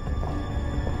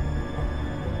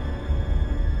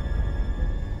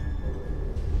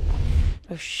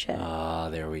 Oh shit. Ah,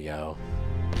 there we go.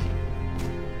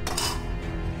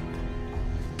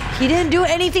 He didn't do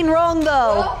anything wrong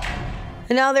though.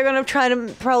 And now they're gonna try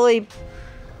to probably...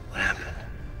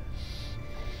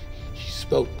 She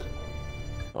spoke.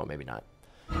 Oh, maybe not.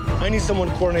 I need someone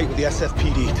to coordinate with the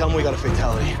SFPD. Tell them we got a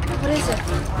fatality. What is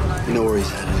it? You know where he's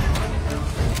headed.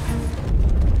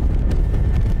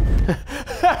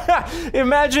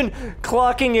 Imagine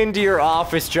clocking into your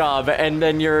office job and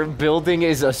then your building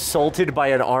is assaulted by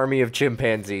an army of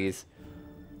chimpanzees.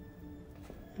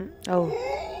 Oh.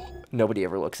 Nobody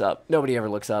ever looks up. Nobody ever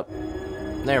looks up.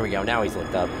 There we go. Now he's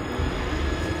looked up.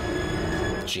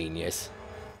 Genius.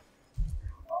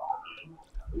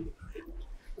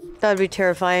 That'd be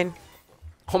terrifying.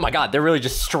 Oh my god, they're really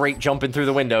just straight jumping through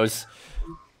the windows.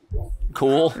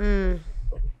 Cool.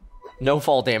 No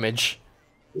fall damage.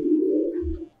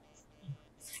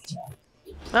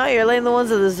 Oh, you're letting the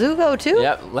ones at the zoo go too?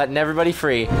 Yep, letting everybody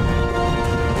free.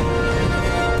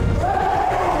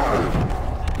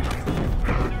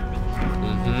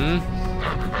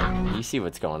 see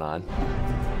what's going on.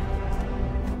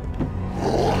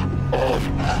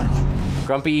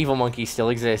 Grumpy evil monkey still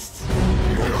exists.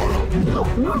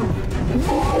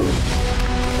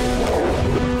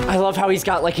 I love how he's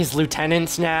got like his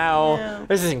lieutenants now. Yeah.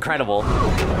 This is incredible.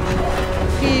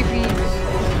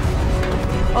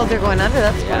 Oh, they're going under.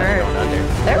 That's smart. They're going under.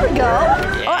 There we go.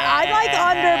 Yeah. Oh, I like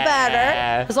under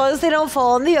better. As long as they don't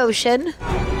fall in the ocean. Be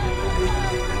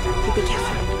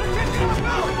careful.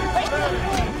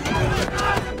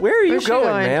 Where are you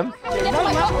going, ma'am?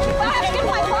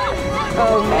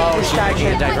 Oh, she's making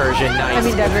a diversion. Nice. I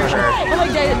mean, diversion. Oh,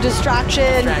 like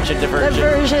distraction. Distraction, diversion.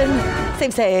 Diversion.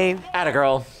 Same. Atta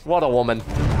girl. What a woman.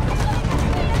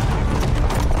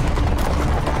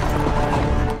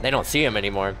 They don't see him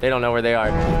anymore. They don't know where they are.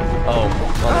 Oh,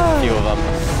 well, there's a few of them.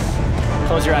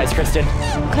 Close your eyes, Kristen.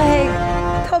 Okay.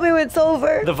 Tell me when it's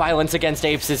over. The violence against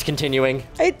apes is continuing.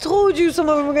 I told you some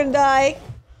of them were gonna die.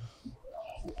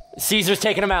 Caesar's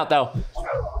taking him out, though.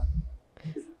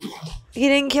 He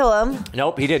didn't kill him.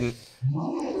 Nope, he didn't.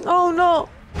 Oh, no.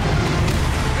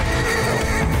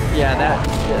 Yeah, that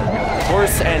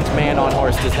horse and man on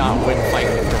horse does not win fight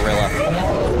with gorilla.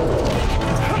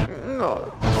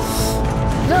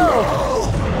 No.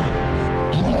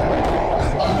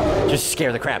 Just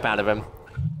scare the crap out of him.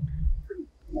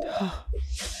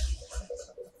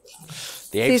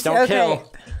 The apes don't kill.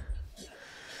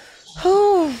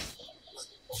 Oh.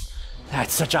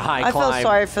 That's such a high climb. I feel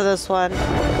sorry for this one.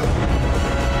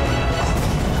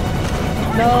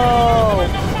 No.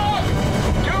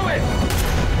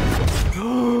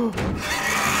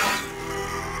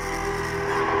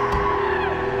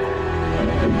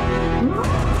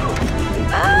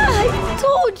 I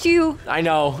told you. I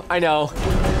know.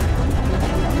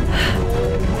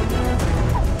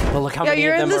 Well, look how many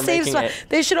you're of in them the are safe making spot. it.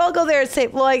 They should all go there and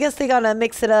safe. Well, I guess they gotta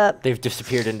mix it up. They've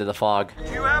disappeared into the fog. Do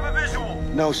you have a visual?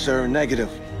 No, sir. Negative.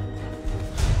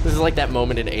 This is like that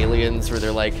moment in Aliens where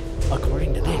they're like,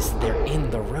 according to this, they're in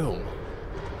the room.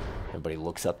 Everybody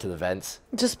looks up to the vents.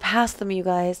 Just pass them, you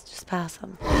guys. Just pass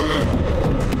them. Do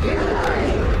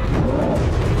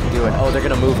it. Oh, they're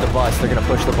gonna move the bus. They're gonna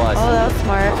push the bus. Oh, that's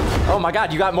smart. Oh my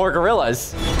God, you got more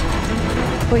gorillas.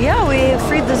 Well, yeah, we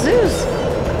freed the zoos.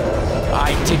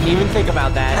 I didn't even think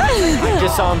about that. I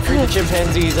just saw him free the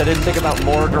chimpanzees. I didn't think about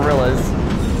more gorillas.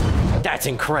 That's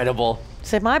incredible.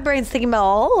 So my brain's thinking about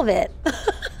all of it.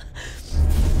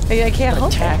 I can't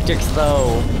help it. Tactics,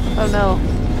 though. Oh no,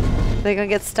 they're gonna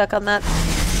get stuck on that.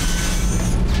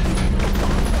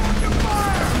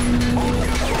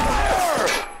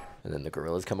 And then the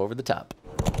gorillas come over the top.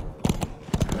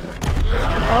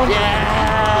 Oh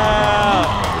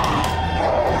yeah!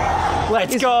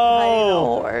 Let's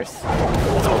go! Horse.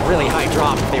 That's a really high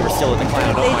drop if they were still in the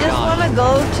cloud. They just want to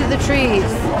go to the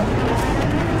trees.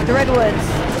 The redwoods.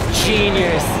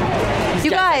 Genius.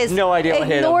 You guys, no idea what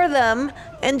hit him. Ignore them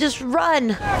and just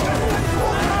run. Ooh.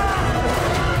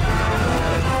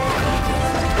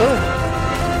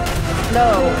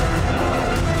 No.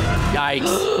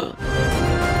 Yikes.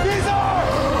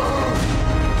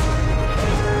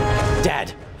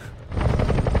 Dad.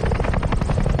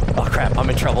 Oh crap, I'm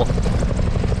in trouble.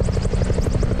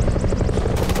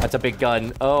 That's a big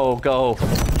gun. Oh, go.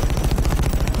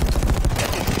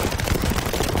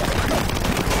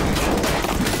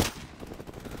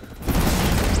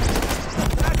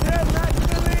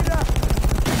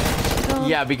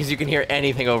 Yeah, because you can hear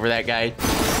anything over that guy.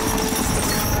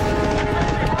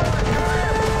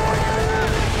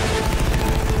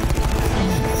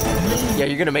 Yeah,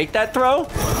 you're gonna make that throw?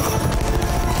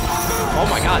 Oh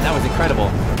my God, that was incredible.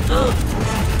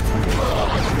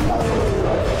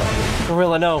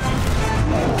 Gorilla, no.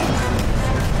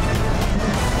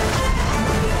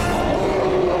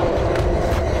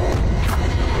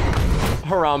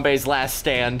 Harambe's last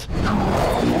stand.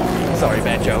 Sorry,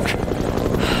 bad joke.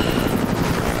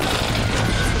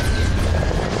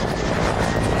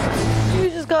 You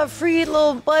just got freed,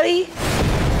 little buddy.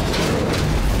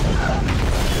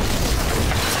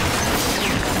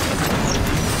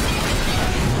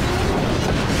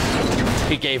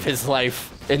 He gave his life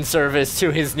in service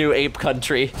to his new ape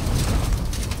country.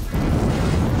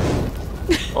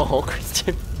 Oh,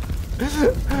 Kristen.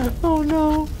 Oh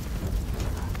no.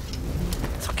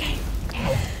 It's okay.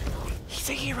 He's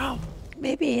a hero.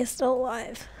 Maybe he's still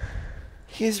alive.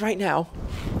 He is right now.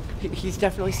 He's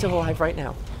definitely still alive right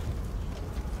now.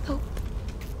 Oh.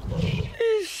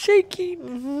 He's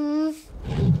shaking.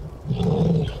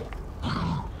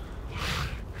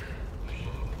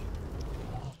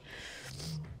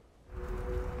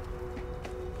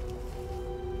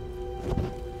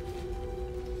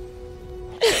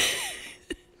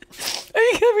 Are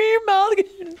you covering your mouth?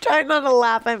 Try not to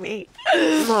laugh at me.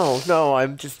 No,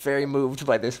 I'm just very moved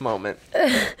by this moment.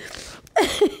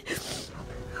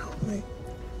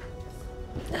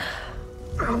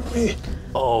 Help me.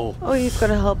 Oh. Oh, he's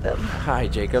gonna help him. Hi,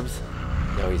 Jacobs.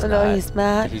 No, he's not. No, he's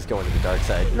mad. He's going to the dark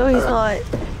side. No, he's not.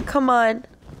 Come on.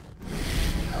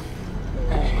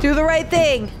 Do the right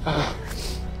thing.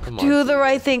 Come on. Do the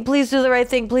right thing. Please do the right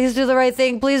thing. Please do the right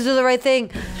thing. Please do the right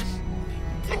thing.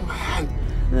 And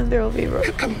then there will be room.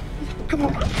 Come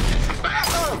on.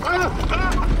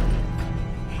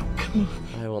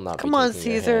 I will not. Come be on,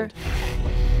 taking your Caesar. hand.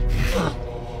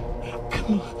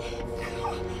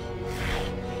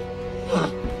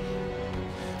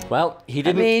 Well, he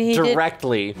didn't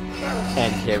directly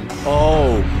end him.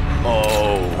 Oh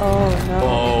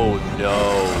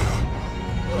no.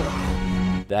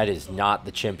 That is not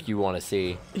the chimp you want to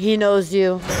see. He knows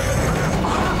you.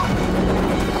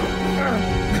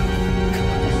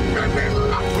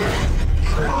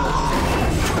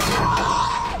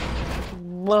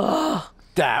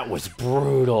 That was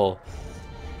brutal.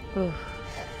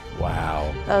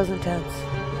 Wow. That was intense.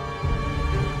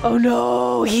 Oh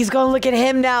no, he's gonna look at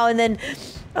him now and then,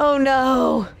 oh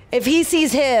no. If he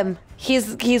sees him,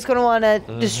 he's gonna wanna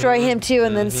destroy him too,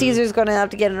 and then Caesar's gonna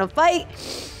have to get in a fight.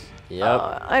 Yep.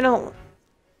 I don't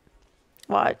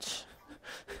watch.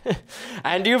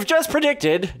 And you've just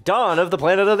predicted Dawn of the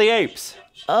Planet of the Apes.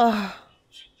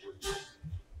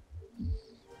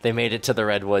 They made it to the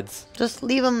Redwoods. Just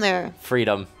leave him there.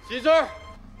 Freedom. Caesar!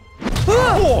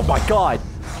 Oh my god!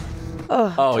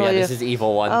 Oh yeah, you. this is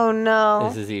evil one. Oh no.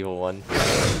 This is evil one.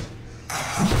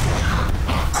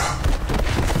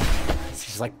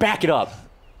 She's like, back it up.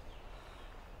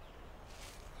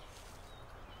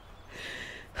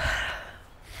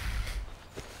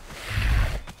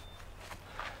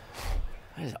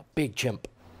 That is a big chimp.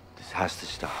 This has to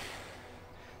stop.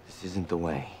 This isn't the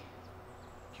way.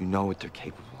 You know what they're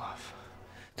capable of.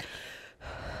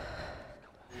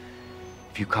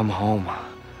 If you come home,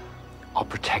 I'll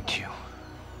protect you.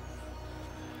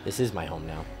 This is my home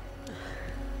now.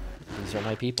 These are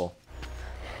my people.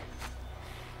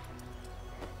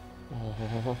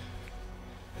 Oh.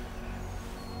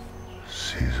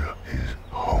 Caesar is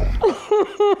home.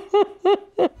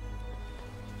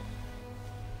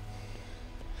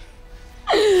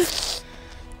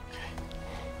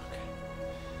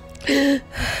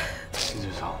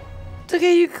 Caesar's home. It's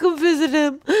okay, you can come visit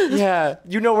him. Yeah,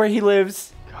 you know where he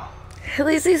lives. At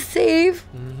least he's safe.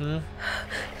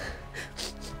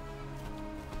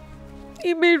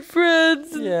 He made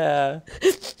friends. Yeah.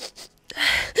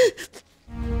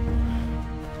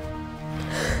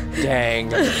 Dang.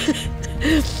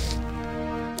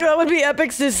 That would be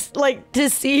epic to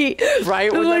see.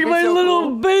 Right? Wouldn't Like that be my so little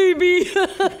cool? baby.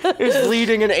 Is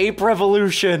leading an ape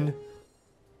revolution.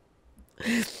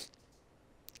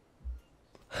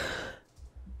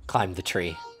 Climb the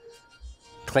tree.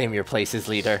 Claim your place as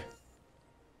leader.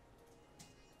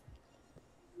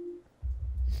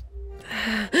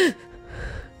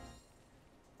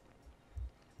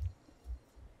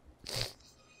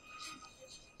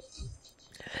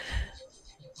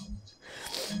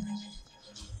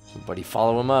 Everybody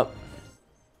follow him up.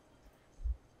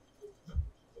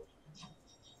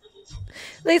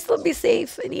 At least he'll be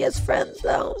safe and he has friends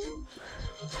though.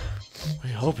 I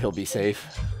hope he'll be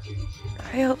safe.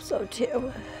 I hope so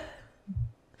too.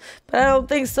 But I don't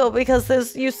think so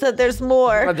because you said there's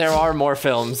more. There are more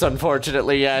films,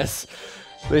 unfortunately, yes.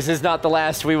 This is not the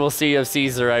last we will see of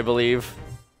Caesar, I believe.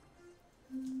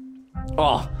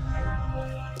 Oh.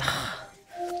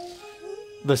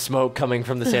 The smoke coming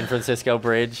from the San Francisco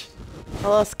bridge. I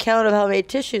lost count of how many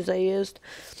tissues I used.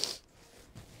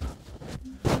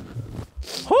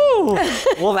 Whew.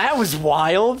 Well, that was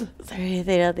wild. Is there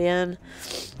anything at the end?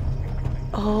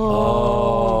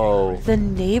 Oh. The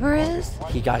neighbor is?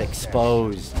 He got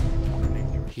exposed.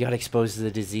 He got exposed to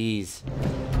the disease.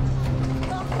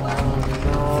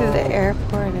 Through the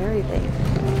airport and everything.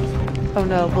 Oh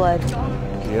no, blood.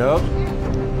 Yep.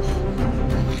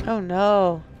 Oh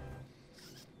no.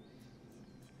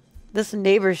 This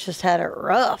neighbor's just had it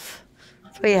rough.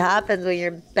 That's what happens when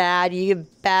you're bad. You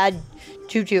get bad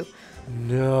juju.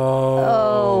 No.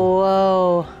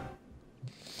 Oh, whoa.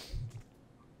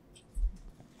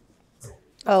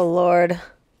 Oh, Lord.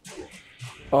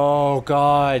 Oh,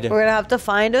 God. We're going to have to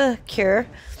find a cure.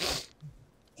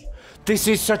 This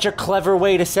is such a clever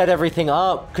way to set everything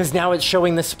up, because now it's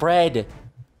showing the spread.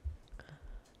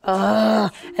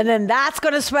 And then that's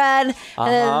going to spread. And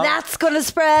then that's going to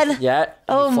spread. Yeah.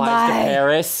 Oh, he flies my. to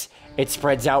Paris. It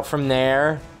spreads out from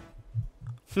there.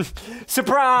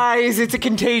 Surprise! It's a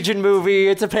contagion movie.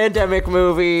 It's a pandemic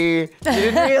movie. You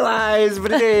didn't realize,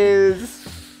 but it is.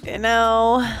 You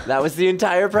know. That was the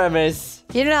entire premise.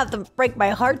 You didn't have to break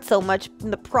my heart so much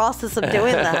in the process of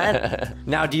doing that.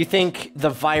 Now, do you think the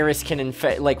virus can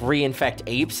reinfect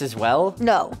apes as well?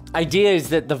 No. Idea is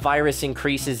that the virus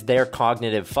increases their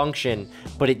cognitive function,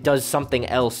 but it does something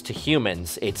else to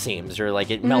humans, it seems, or like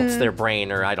it melts their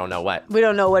brain, or I don't know what. We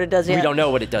don't know what it does yet. We don't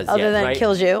know what it does Other yet, than right? it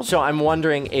kills you. So I'm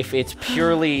wondering if it's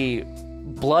purely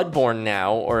bloodborne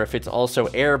now, or if it's also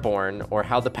airborne, or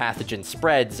how the pathogen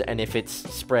spreads, and if it's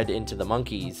spread into the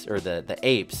monkeys or the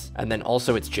apes, and then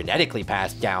also it's genetically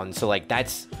passed down. So like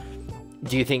that's,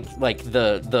 do you think like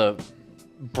the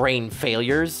brain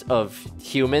failures of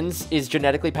humans is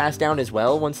genetically passed down as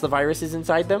well once the virus is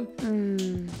inside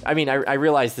them? I mean, I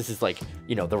realize this is like,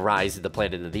 you know, the rise of the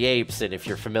Planet of the Apes, and if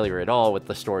you're familiar at all with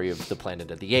the story of the Planet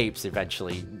of the Apes,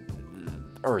 eventually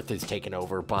Earth is taken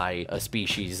over by a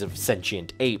species of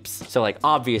sentient apes. So like,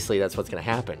 obviously that's what's gonna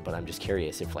happen, but I'm just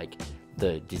curious if like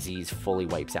the disease fully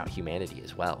wipes out humanity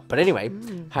as well. But anyway,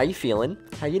 how you feeling?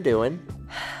 How you doing?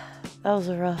 That was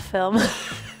a rough film.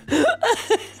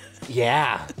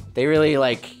 Yeah, they really were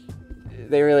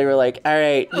like, all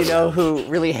right, you know who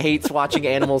really hates watching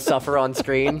animals suffer on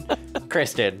screen?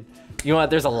 Kristen. You know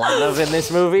what there's a lot of in this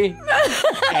movie?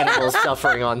 Animals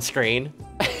suffering on screen.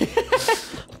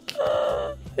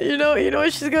 You know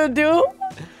what she's gonna do?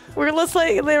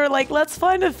 They were like, let's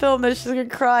find a film that she's gonna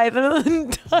cry the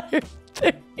entire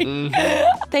thing.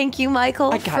 Thank you,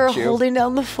 Michael, for holding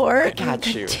down the fort. I got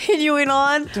you. Continuing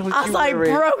on as I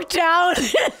broke down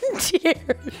in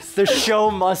tears. The show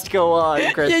must go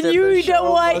on, Kristen. And you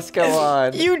know what? Must go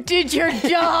on. You did your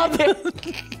job.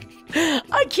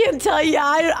 I can't tell you.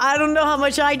 I don't know how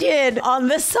much I did on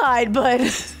this side,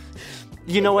 but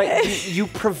you know what? You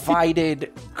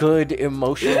provided good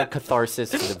emotional catharsis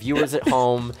to the viewers at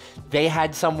home. They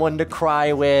had someone to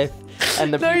cry with.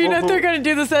 And the no, you know, they're going to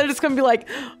do this, and it's going to be like,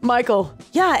 Michael,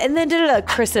 yeah, and then did it,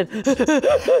 Kristen.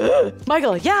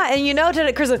 Michael, yeah, and you know, did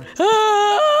it, Kristen.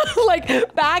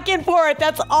 Like, back and forth.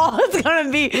 That's all it's going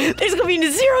to be. There's going to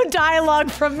be zero dialogue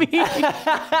from me.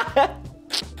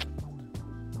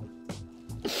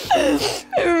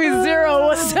 It would be zero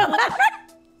whatsoever.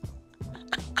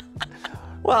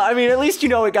 Well, I mean, at least you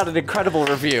know it got an incredible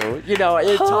review. You know,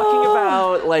 it's talking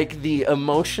about like the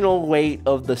emotional weight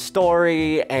of the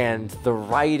story and the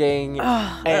writing,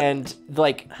 and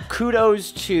like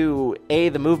kudos to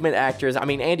the movement actors. I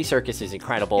mean, Andy Serkis is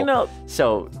incredible. You know,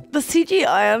 so the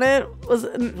CGI on it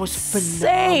was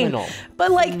phenomenal. But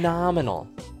like phenomenal.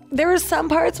 There were some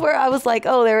parts where I was like,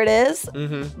 oh, there it is.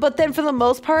 But then for the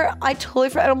most part, I totally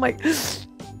forgot. I'm like,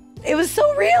 it was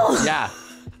so real. Yeah.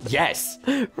 Yes.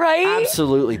 Right?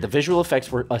 Absolutely. The visual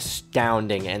effects were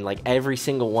astounding, and like every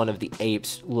single one of the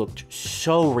apes looked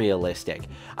so realistic.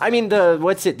 I mean, the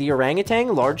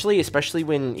orangutan, largely, especially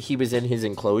when he was in his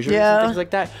enclosures and things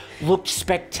like that, looked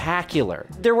spectacular.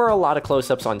 There were a lot of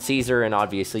close-ups on Caesar, and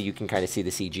obviously you can kind of see the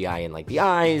CGI in like the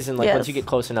eyes, and like once you get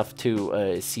close enough to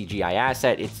a CGI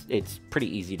asset, it's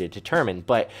pretty easy to determine.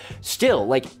 But still,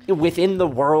 like within the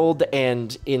world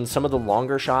and in some of the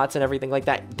longer shots and everything like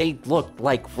that, they looked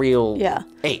like real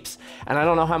apes. And I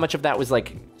don't know how much of that was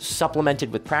like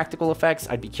supplemented with practical effects.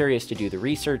 I'd be curious to do the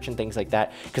research and things like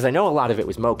that, because I know a lot of it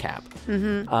was mocap.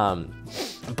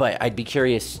 But I'd be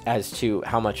curious as to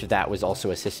how much of that was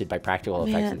also assisted by practical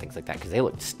effects and things like that, because they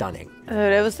looked stunning. Dude,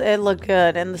 it looked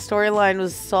good, and the storyline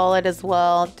was solid as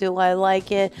well. Do I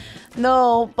like it?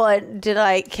 No, but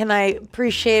can I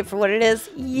appreciate it for what it is?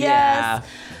 Yes.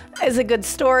 Yeah. It's a good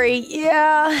story.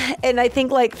 Yeah. And I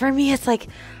think like for me it's like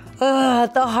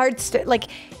the heart like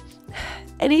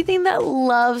anything that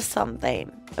loves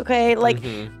something, okay? Like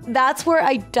that's where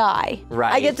I die.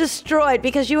 Right. I get destroyed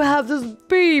because you have this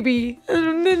baby,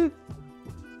 and then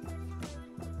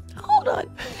hold on.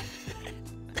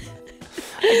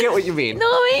 I get what you mean. No,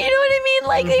 you know what I mean?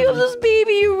 Like you have this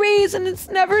baby you raise, and it's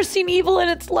never seen evil in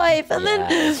its life, and then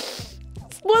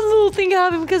one little thing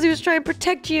happened because he was trying to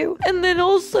protect you, and then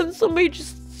all of a sudden somebody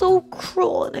just so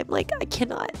cruel, and I'm like, I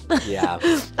cannot. Yeah.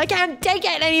 I can't take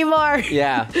it anymore.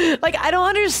 Yeah. Like, I don't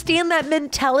understand that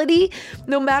mentality,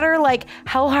 no matter like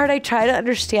how hard I try to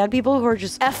understand people who are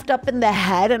just effed up in the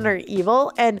head and are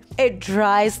evil, and it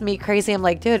drives me crazy. I'm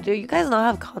like, dude, do you guys not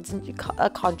have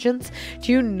a conscience?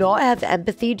 Do you not have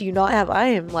empathy? Do you not have, I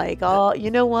am like, oh,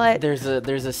 you know what? There's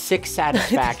a sick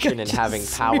satisfaction in having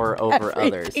power over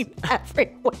others.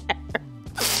 Everywhere.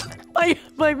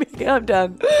 I'm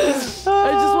done. I just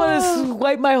want to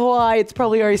wipe my whole eye. It's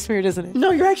probably already smeared, isn't it? No,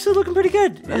 you're actually looking pretty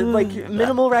good. Like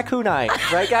minimal raccoon eye,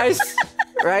 right, guys?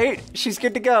 right? She's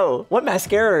good to go. What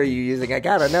mascara are you using? I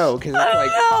gotta know because I don't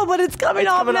know, but it's coming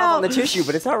off coming now. off on the tissue,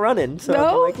 but it's not running. So No?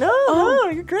 I'm like, no,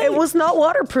 you're great. It was not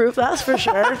waterproof, that's for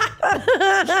sure.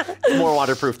 It's more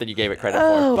waterproof than you gave it credit for.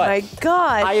 Oh But my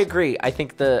god! I agree. I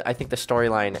think the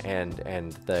storyline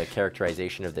and the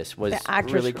characterization of this was The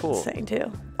actors really were cool. insane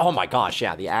too. Oh my gosh,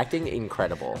 yeah, the acting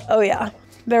incredible. Oh yeah,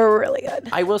 they were really good.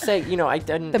 I will say, I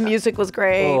didn't. The music was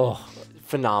great. Oh,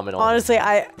 phenomenal. Honestly,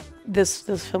 this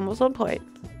film was on point.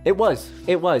 It was,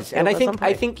 and was on point.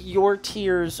 I think your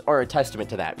tears are a testament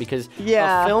to that because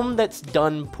Yeah. a film that's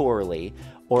done poorly.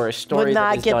 Or a story Would not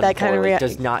that is get done that kind of poorly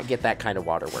does not get that kind of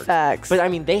waterworks. Facts. But I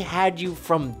mean, they had you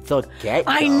from the get.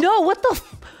 I know, what the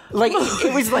like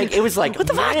it was like what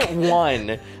the minute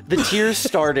one, the tears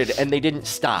started and they didn't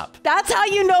stop. That's how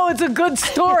you know it's a good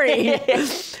story.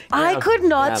 I could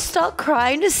not Yeah. stop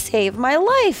crying to save my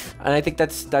life. And I think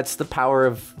that's the power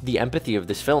of the empathy of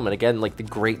this film. And again, like the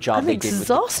great job I'm they did with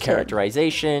exhausted. the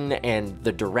characterization and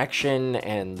the direction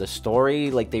and the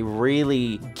story. Like they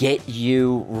really get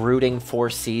you rooting for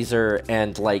Caesar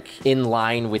and like in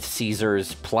line with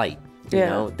Caesar's plight. You Yeah.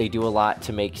 know, they do a lot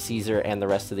to make Caesar and the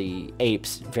rest of the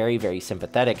apes very, very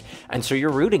sympathetic. And so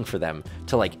you're rooting for them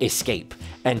to like escape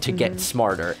and to get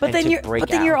smarter But and then to you're break but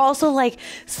then out. you're also like,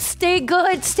 stay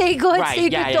good, stay good, Right, stay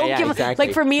good. yeah, Don't yeah, give him exactly.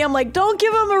 like for me, I'm like, don't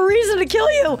give him a reason to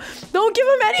kill you. Don't give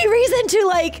him any reason to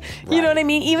like, you know what I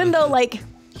mean? Even though like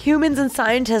humans and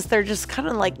scientists, they're just kind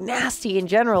of like nasty in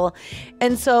general.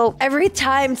 And so every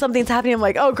time something's happening, I'm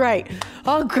like, oh great,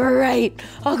 oh great,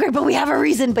 oh great. But we have a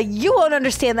reason, but you won't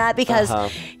understand that because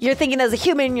you're thinking as a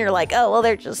human, you're like, oh, well,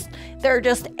 they're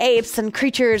just apes and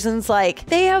creatures. And it's like,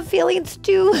 they have feelings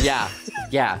too.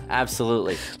 Yeah,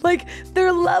 absolutely. Like,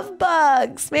 they're love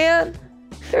bugs, man.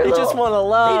 They just want to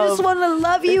love. They just want to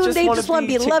love you. They just want to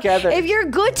be loved. together. If you're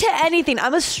good to anything,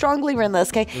 I'm a strong believer in this,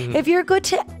 okay? Mm-hmm. If you're good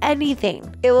to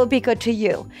anything, it will be good to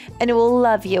you. And it will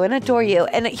love you and adore you.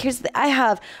 And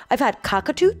I've had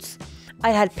cockatoots.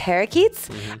 I had parakeets.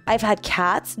 Mm-hmm. I've had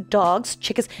cats, dogs,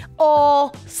 chickens,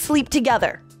 all sleep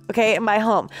together. Okay, in my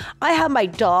home. I have my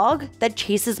dog that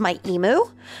chases my emu.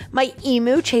 My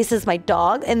emu chases my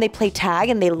dog, and they play tag,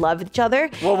 and they love each other.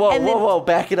 Whoa,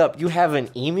 back it up. You have an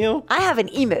emu? I have an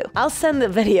emu. I'll send the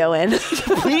video in.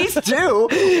 Please do.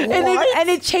 And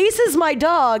it chases my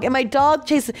dog, and my dog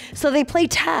chases. So they play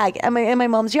tag in my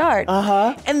mom's yard.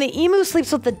 And the emu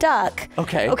sleeps with the duck.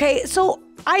 Okay. Okay, so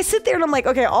I sit there and I'm like,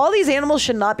 okay, all these animals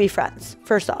should not be friends.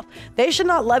 First off, they should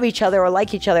not love each other or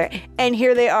like each other. And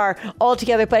here they are all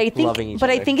together. But I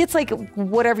think it's like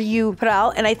whatever you put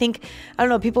out. And I don't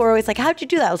know. People were always like, how'd you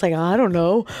do that? I was like, I don't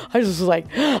know. I just was like,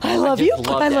 I love you.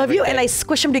 I love you. And I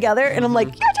squish them together. And I'm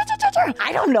like,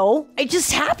 I don't know. It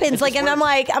just happens. Like, and I'm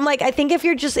like, I think if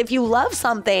you love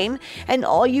something and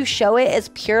all you show it is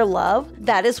pure love,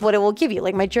 that is what it will give you.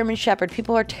 Like my German Shepherd,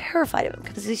 people are terrified of him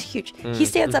because he's huge. He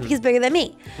stands up. He's bigger than me.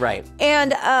 Right.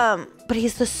 And but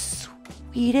he's the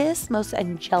sweetest, most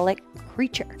angelic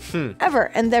creature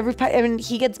ever. And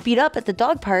he gets beat up at the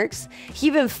dog parks. He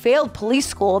even failed police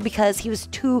school because he was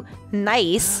too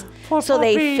nice. So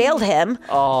they failed him.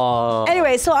 Oh.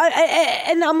 Anyway, so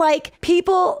I'm like,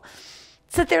 people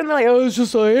sit there and they're like, oh, it's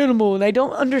just an animal. And I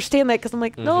don't understand that because I'm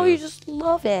like, no, you just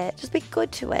love it. Just be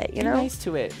good to it, you know? Be nice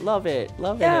to it. Love it.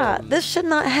 Love it. Yeah, this should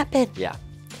not happen. Yeah.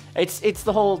 It's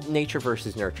the whole nature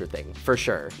versus nurture thing, for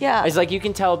sure. Yeah. It's like you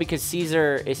can tell because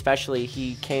Caesar, especially,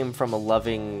 he came from a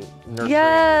loving,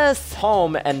 nurturing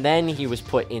home, and then he was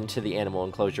put into the animal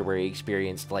enclosure where he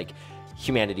experienced, like,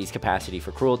 humanity's capacity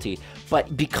for cruelty.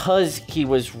 But because he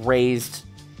was raised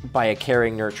by a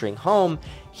caring, nurturing home,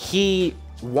 he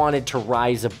wanted to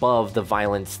rise above the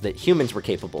violence that humans were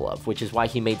capable of, which is why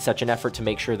he made such an effort to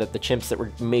make sure that the chimps that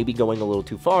were maybe going a little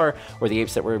too far, or the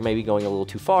apes that were maybe going a little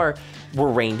too far, were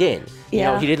reined in. You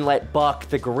know, he didn't let Buck,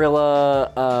 the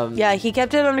gorilla... yeah, he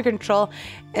kept it under control.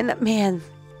 And man,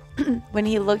 when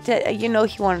he looked at, he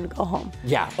wanted to go home.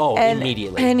 Yeah,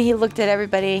 immediately. And he looked at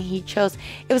everybody and he chose.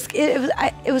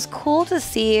 It was cool to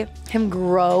see him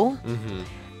grow. Mm-hmm.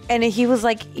 And he was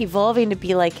like evolving to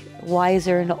be like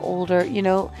wiser and older,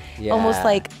 almost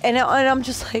like, and I'm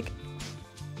just like,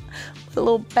 the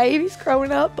little baby's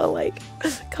growing up, but like,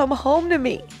 come home to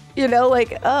me,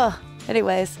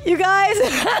 anyways, you guys,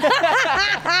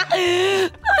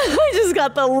 I just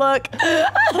got the look.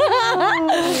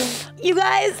 You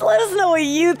guys, let us know what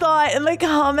you thought in the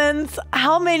comments.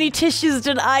 How many tissues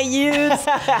did I use?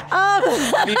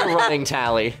 Need a running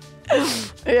tally.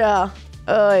 Yeah.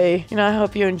 I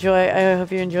hope you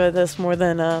enjoy this more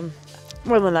than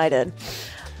I did.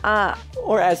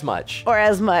 Or as much. Or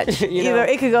as much. You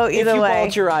it could go either way. If you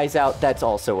bulge your eyes out, that's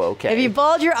also okay. If you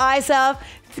bulge your eyes out,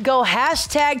 go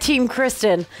hashtag Team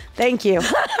Kristen. Thank you.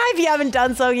 If you haven't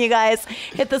done so, you guys,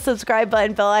 hit the subscribe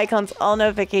button, bell icons, all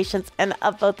notifications, and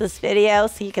upvote this video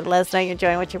so you can let us know you're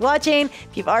enjoying what you're watching.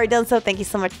 If you've already done so, thank you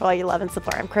so much for all your love and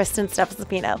support. I'm Kristen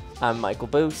STEPHENSONPINO. I'm Michael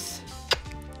Boos.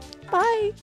 Bye.